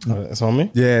thing. It's on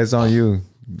me? Yeah, it's on you.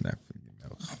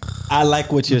 I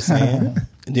like what you're saying.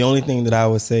 The only thing that I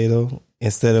would say, though,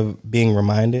 instead of being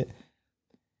reminded,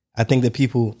 I think that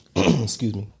people,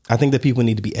 excuse me, I think that people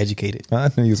need to be educated. I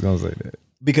knew you was going to say that.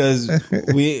 Because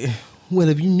well,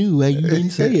 if you knew, why you didn't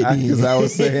say it? Because I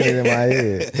was saying it in my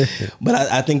head. But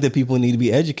I think that people need to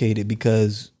be educated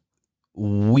because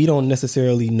we don't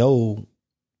necessarily know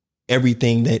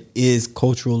everything that is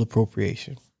cultural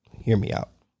appropriation. Hear me out.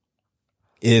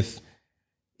 If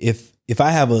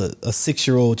I have a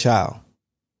 6-year-old child,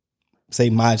 say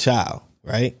my child,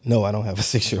 right? No, I don't have a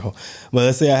 6-year-old. But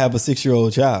let's say I have a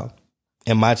 6-year-old child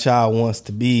and my child wants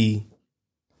to be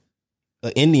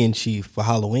an Indian chief for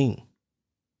Halloween.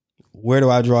 Where do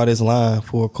I draw this line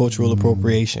for cultural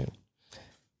appropriation?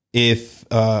 If,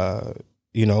 I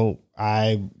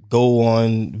go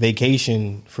on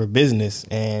vacation for business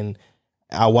and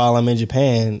while I'm in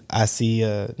Japan, I see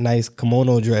a nice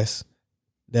kimono dress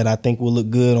that I think will look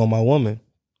good on my woman,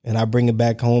 and I bring it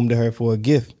back home to her for a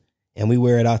gift, and we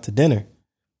wear it out to dinner.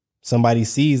 Somebody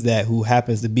sees that who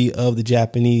happens to be of the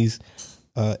Japanese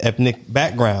ethnic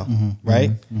background,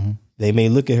 right? They may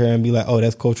look at her and be like, "Oh,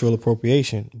 that's cultural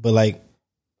appropriation." But like,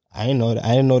 I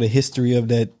didn't know the history of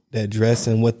that dress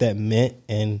and what that meant,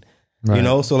 and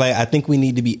so like, I think we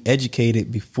need to be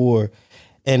educated before.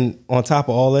 And on top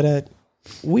of all of that,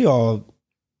 we all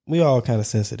kind of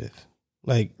sensitive.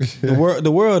 Like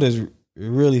the world is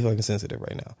really fucking sensitive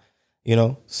right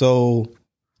now, So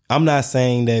I'm not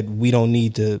saying that we don't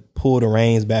need to pull the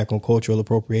reins back on cultural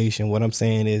appropriation. What I'm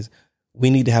saying is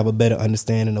we need to have a better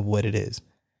understanding of what it is.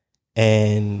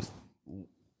 And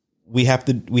we have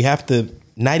to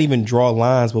not even draw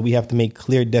lines, but we have to make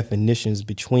clear definitions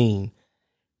between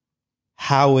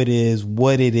how it is,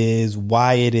 what it is,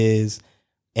 why it is,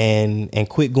 and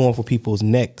quit going for people's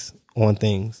necks on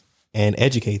things and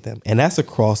educate them. And that's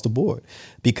across the board,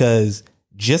 because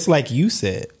just like you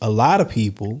said, a lot of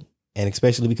people, and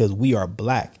especially because we are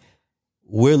Black,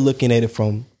 we're looking at it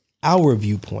from our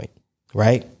viewpoint,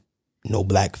 right? No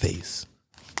blackface,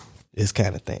 this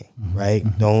kind of thing, right?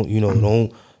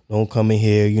 Don't come in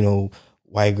here,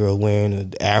 white girl wearing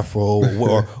an afro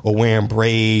or wearing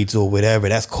braids or whatever.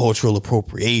 That's cultural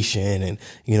appropriation and,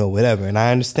 whatever. And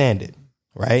I understand it,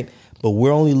 right? But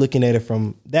we're only looking at it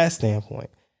from that standpoint,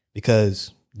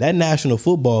 because that National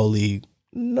Football League,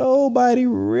 nobody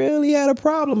really had a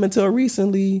problem until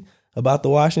recently about the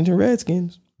Washington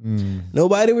Redskins.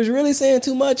 Nobody was really saying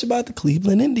too much about the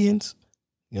Cleveland Indians.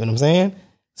 You know what I'm saying?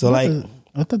 So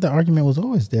I thought the argument was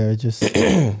always there. Just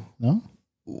no.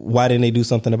 Why didn't they do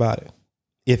something about it?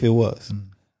 If it was,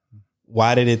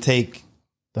 why did it take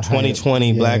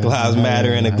 2020 Black Lives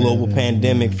Matter and a global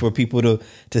pandemic for people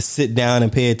to sit down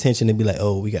and pay attention and be like,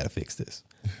 oh, we got to fix this.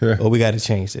 Or we got to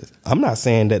change this. I'm not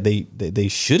saying that they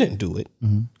shouldn't do it.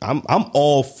 I'm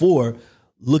all for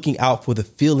looking out for the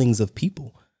feelings of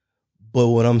people. But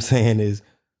what I'm saying is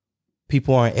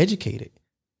people aren't educated.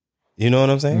 You know what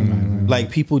I'm saying?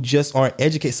 Like, people just aren't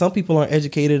educated. Some people aren't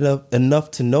educated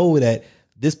enough to know that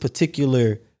this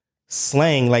particular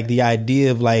slang, like the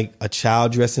idea of like a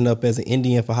child dressing up as an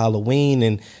Indian for Halloween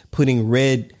and putting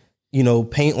red,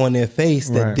 paint on their face,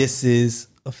 that this is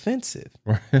offensive.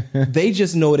 They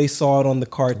just know they saw it on the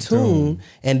cartoon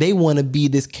and they want to be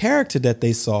this character that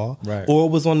they saw, or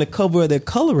it was on the cover of their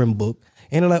coloring book,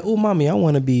 and they're like, oh, mommy, I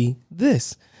want to be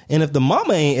this. And if the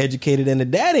mama ain't educated and the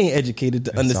dad ain't educated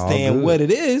to understand what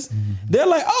it is, they're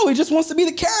like, oh, he just wants to be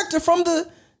the character from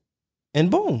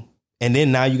and boom. And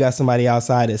then now you got somebody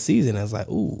outside that sees it and it's like,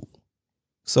 ooh.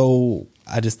 So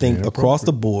I just think across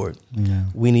the board,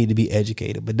 we need to be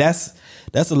educated. But that's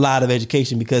a lot of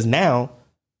education, because now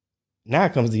Now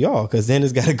it comes to y'all, because then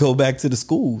it's got to go back to the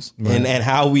schools and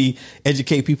how we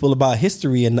educate people about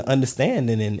history and the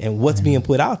understanding and what's being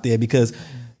put out there, because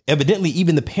evidently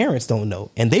even the parents don't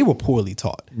know, and they were poorly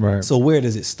taught. Right. So where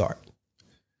does it start?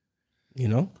 You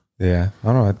know? Yeah. I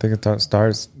don't know. I think it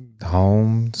starts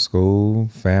home, school,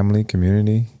 family,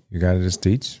 community. You got to just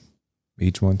teach.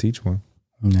 Each one teach one.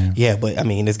 Yeah, but I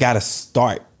mean, it's got to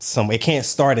start somewhere. It can't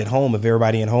start at home if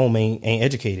everybody at home ain't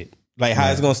educated. Like,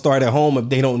 how it's going to start at home if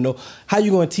they don't know? How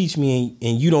you going to teach me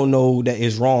and you don't know that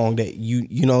it's wrong, that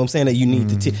you know what I'm saying, that you need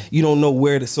to teach. You don't know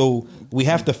where to. So we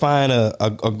have to find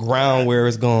a ground where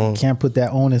it's going. Can't put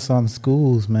that onus on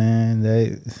schools, man.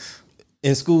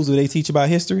 In schools, do they teach about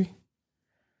history?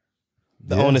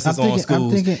 The onus is on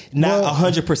schools. Not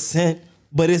 100%,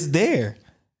 but it's there.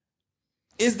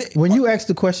 When you asked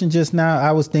the question just now,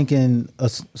 I was thinking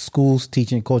schools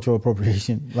teaching cultural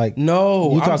appropriation. Like,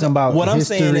 no, you're talking about what I'm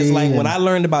saying is, like, when I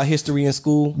learned about history in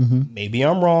school, maybe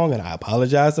I'm wrong, and I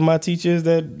apologize to my teachers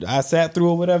that I sat through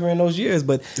or whatever in those years.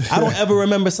 But I don't ever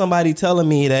remember somebody telling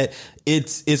me that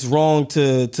it's wrong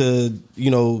to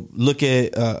look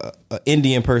at an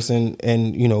Indian person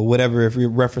and whatever, if you're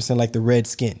referencing like the red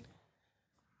skin.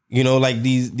 Like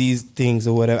these things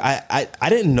or whatever. I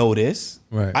didn't know this.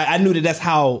 Right. I knew that that's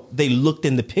how they looked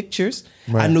in the pictures.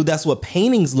 Right. I knew that's what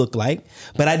paintings looked like,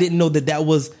 but I didn't know that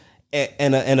was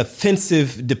an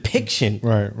offensive depiction of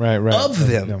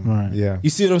them. Right. Yeah. You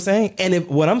see what I'm saying? And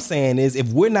what I'm saying is,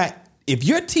 if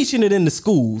you're teaching it in the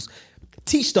schools,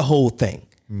 teach the whole thing.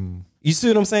 You see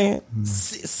what I'm saying?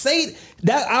 Say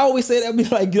that. I always say that. Be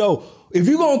like, yo, if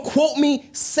you're going to quote me,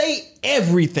 say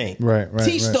everything. Right.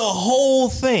 Teach the whole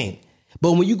thing.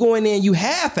 But when you go in there and you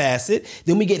half-ass it,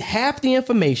 then we get half the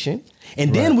information,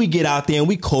 and then we get out there and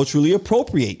we culturally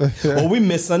appropriate, or we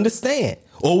misunderstand,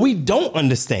 or we don't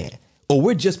understand, or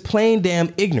we're just plain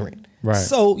damn ignorant. Right.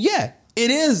 So, yeah,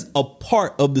 it is a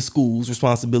part of the school's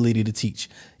responsibility to teach.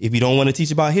 If you don't want to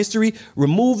teach about history,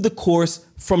 remove the course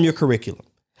from your curriculum.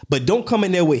 But don't come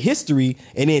in there with history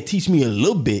and then teach me a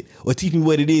little bit, or teach me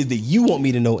what it is that you want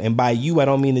me to know. And by you, I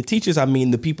don't mean the teachers. I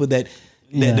mean the people that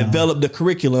develop the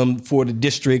curriculum for the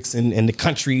districts and the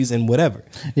countries and whatever.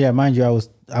 Yeah, mind you, I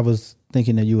was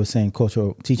thinking that you were saying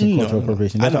cultural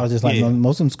appropriation. That's why I was just like, no,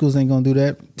 most of them schools ain't gonna do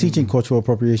that. Teaching cultural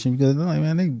appropriation, because like,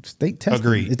 man, they state test.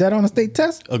 Agreed. Is that on a state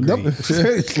test? Agreed. Nope.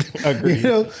 Agreed.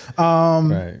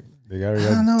 Right. They gotta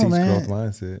teach growth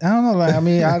mindset. I don't know. Like, I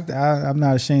mean, I'm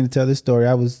not ashamed to tell this story.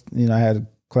 I was, I had a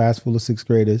class full of sixth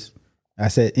graders. I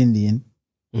said Indian.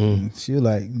 She was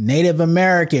like, Native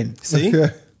American. See?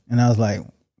 And I was like,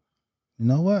 you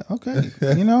know what? Okay.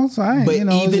 So I ain't, but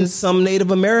even some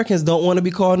Native Americans don't want to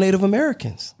be called Native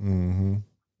Americans.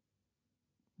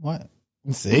 What?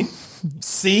 See?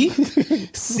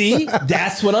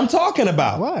 That's what I'm talking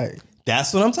about. Why?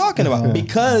 That's what I'm talking about.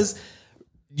 Because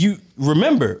you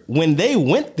remember, when they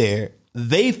went there,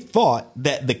 they thought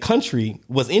that the country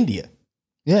was India.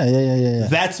 Yeah.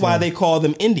 That's why they call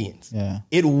them Indians. Yeah.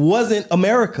 It wasn't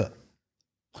America.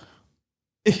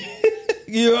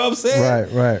 You know what I'm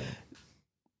saying? Right.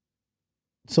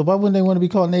 So why wouldn't they want to be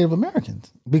called Native Americans?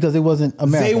 Because it wasn't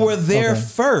America. They were there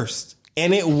first,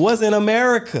 and it wasn't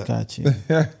America. Got you.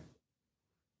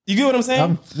 You get what I'm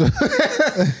saying?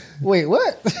 Wait,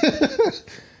 what?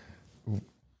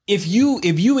 If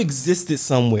you existed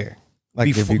somewhere,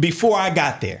 like before I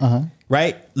got there,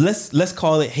 right? Let's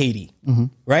call it Haiti,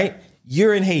 right?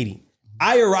 You're in Haiti.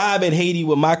 I arrive at Haiti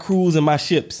with my crews and my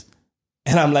ships,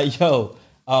 and I'm like, yo,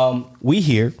 we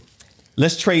here.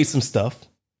 Let's trade some stuff,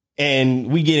 and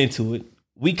we get into it.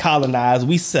 We colonize,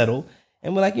 we settle,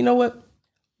 and we're like, you know what?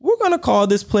 We're gonna call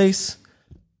this place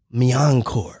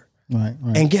Myanmar. Right.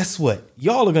 And guess what?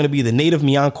 Y'all are gonna be the native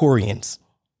Myanmarians.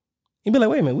 You'd be like,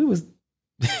 wait a minute, we was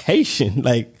Haitian.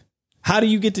 Like, how do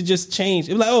you get to just change?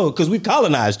 It's like, oh, because we've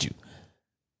colonized you.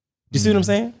 You see what I'm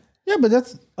saying? Yeah, but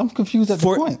I'm confused at the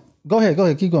point. Go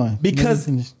ahead, keep going.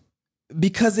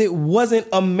 Because it wasn't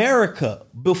America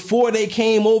before they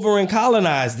came over and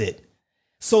colonized it.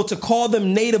 So to call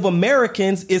them Native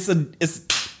Americans is a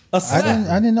slap.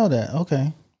 I didn't know that.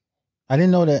 Okay. I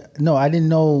didn't know that. No, I didn't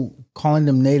know calling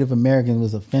them Native Americans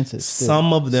was offensive.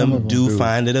 Some of them do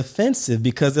find it offensive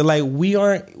because they're like,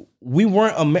 that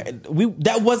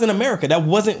wasn't America. That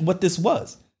wasn't what this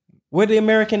was. Where did the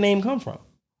American name come from?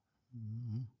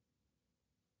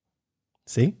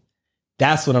 See?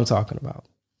 That's what I'm talking about.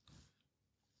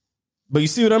 But you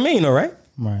see what I mean, all right?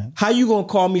 Right. How you gonna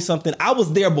call me something? I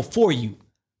was there before you.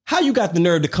 How you got the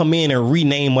nerve to come in and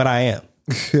rename what I am?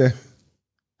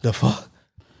 The fuck?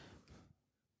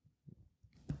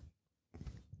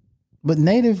 But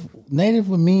native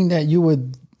would mean that you were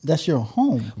That's your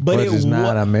home. but it's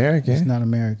not American. It's not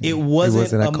American. It It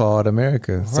wasn't. called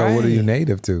America. So what are you Right.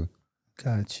 native to?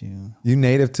 Got you. You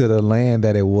native to the land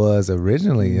that it was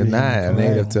originally. You're not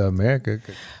native to America.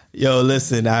 Yo,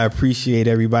 listen, I appreciate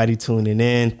everybody tuning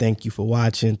in. Thank you for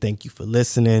watching. Thank you for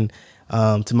listening.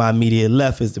 To my immediate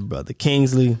left is the brother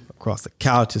Kingsley. Across the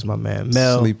couch is my man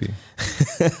Mel. Sleepy.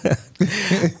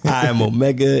 I am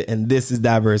Omega, and this is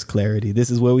Diverse Clarity. This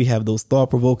is where we have those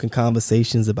thought-provoking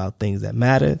conversations about things that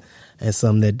matter and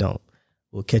some that don't.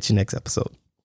 We'll catch you next episode.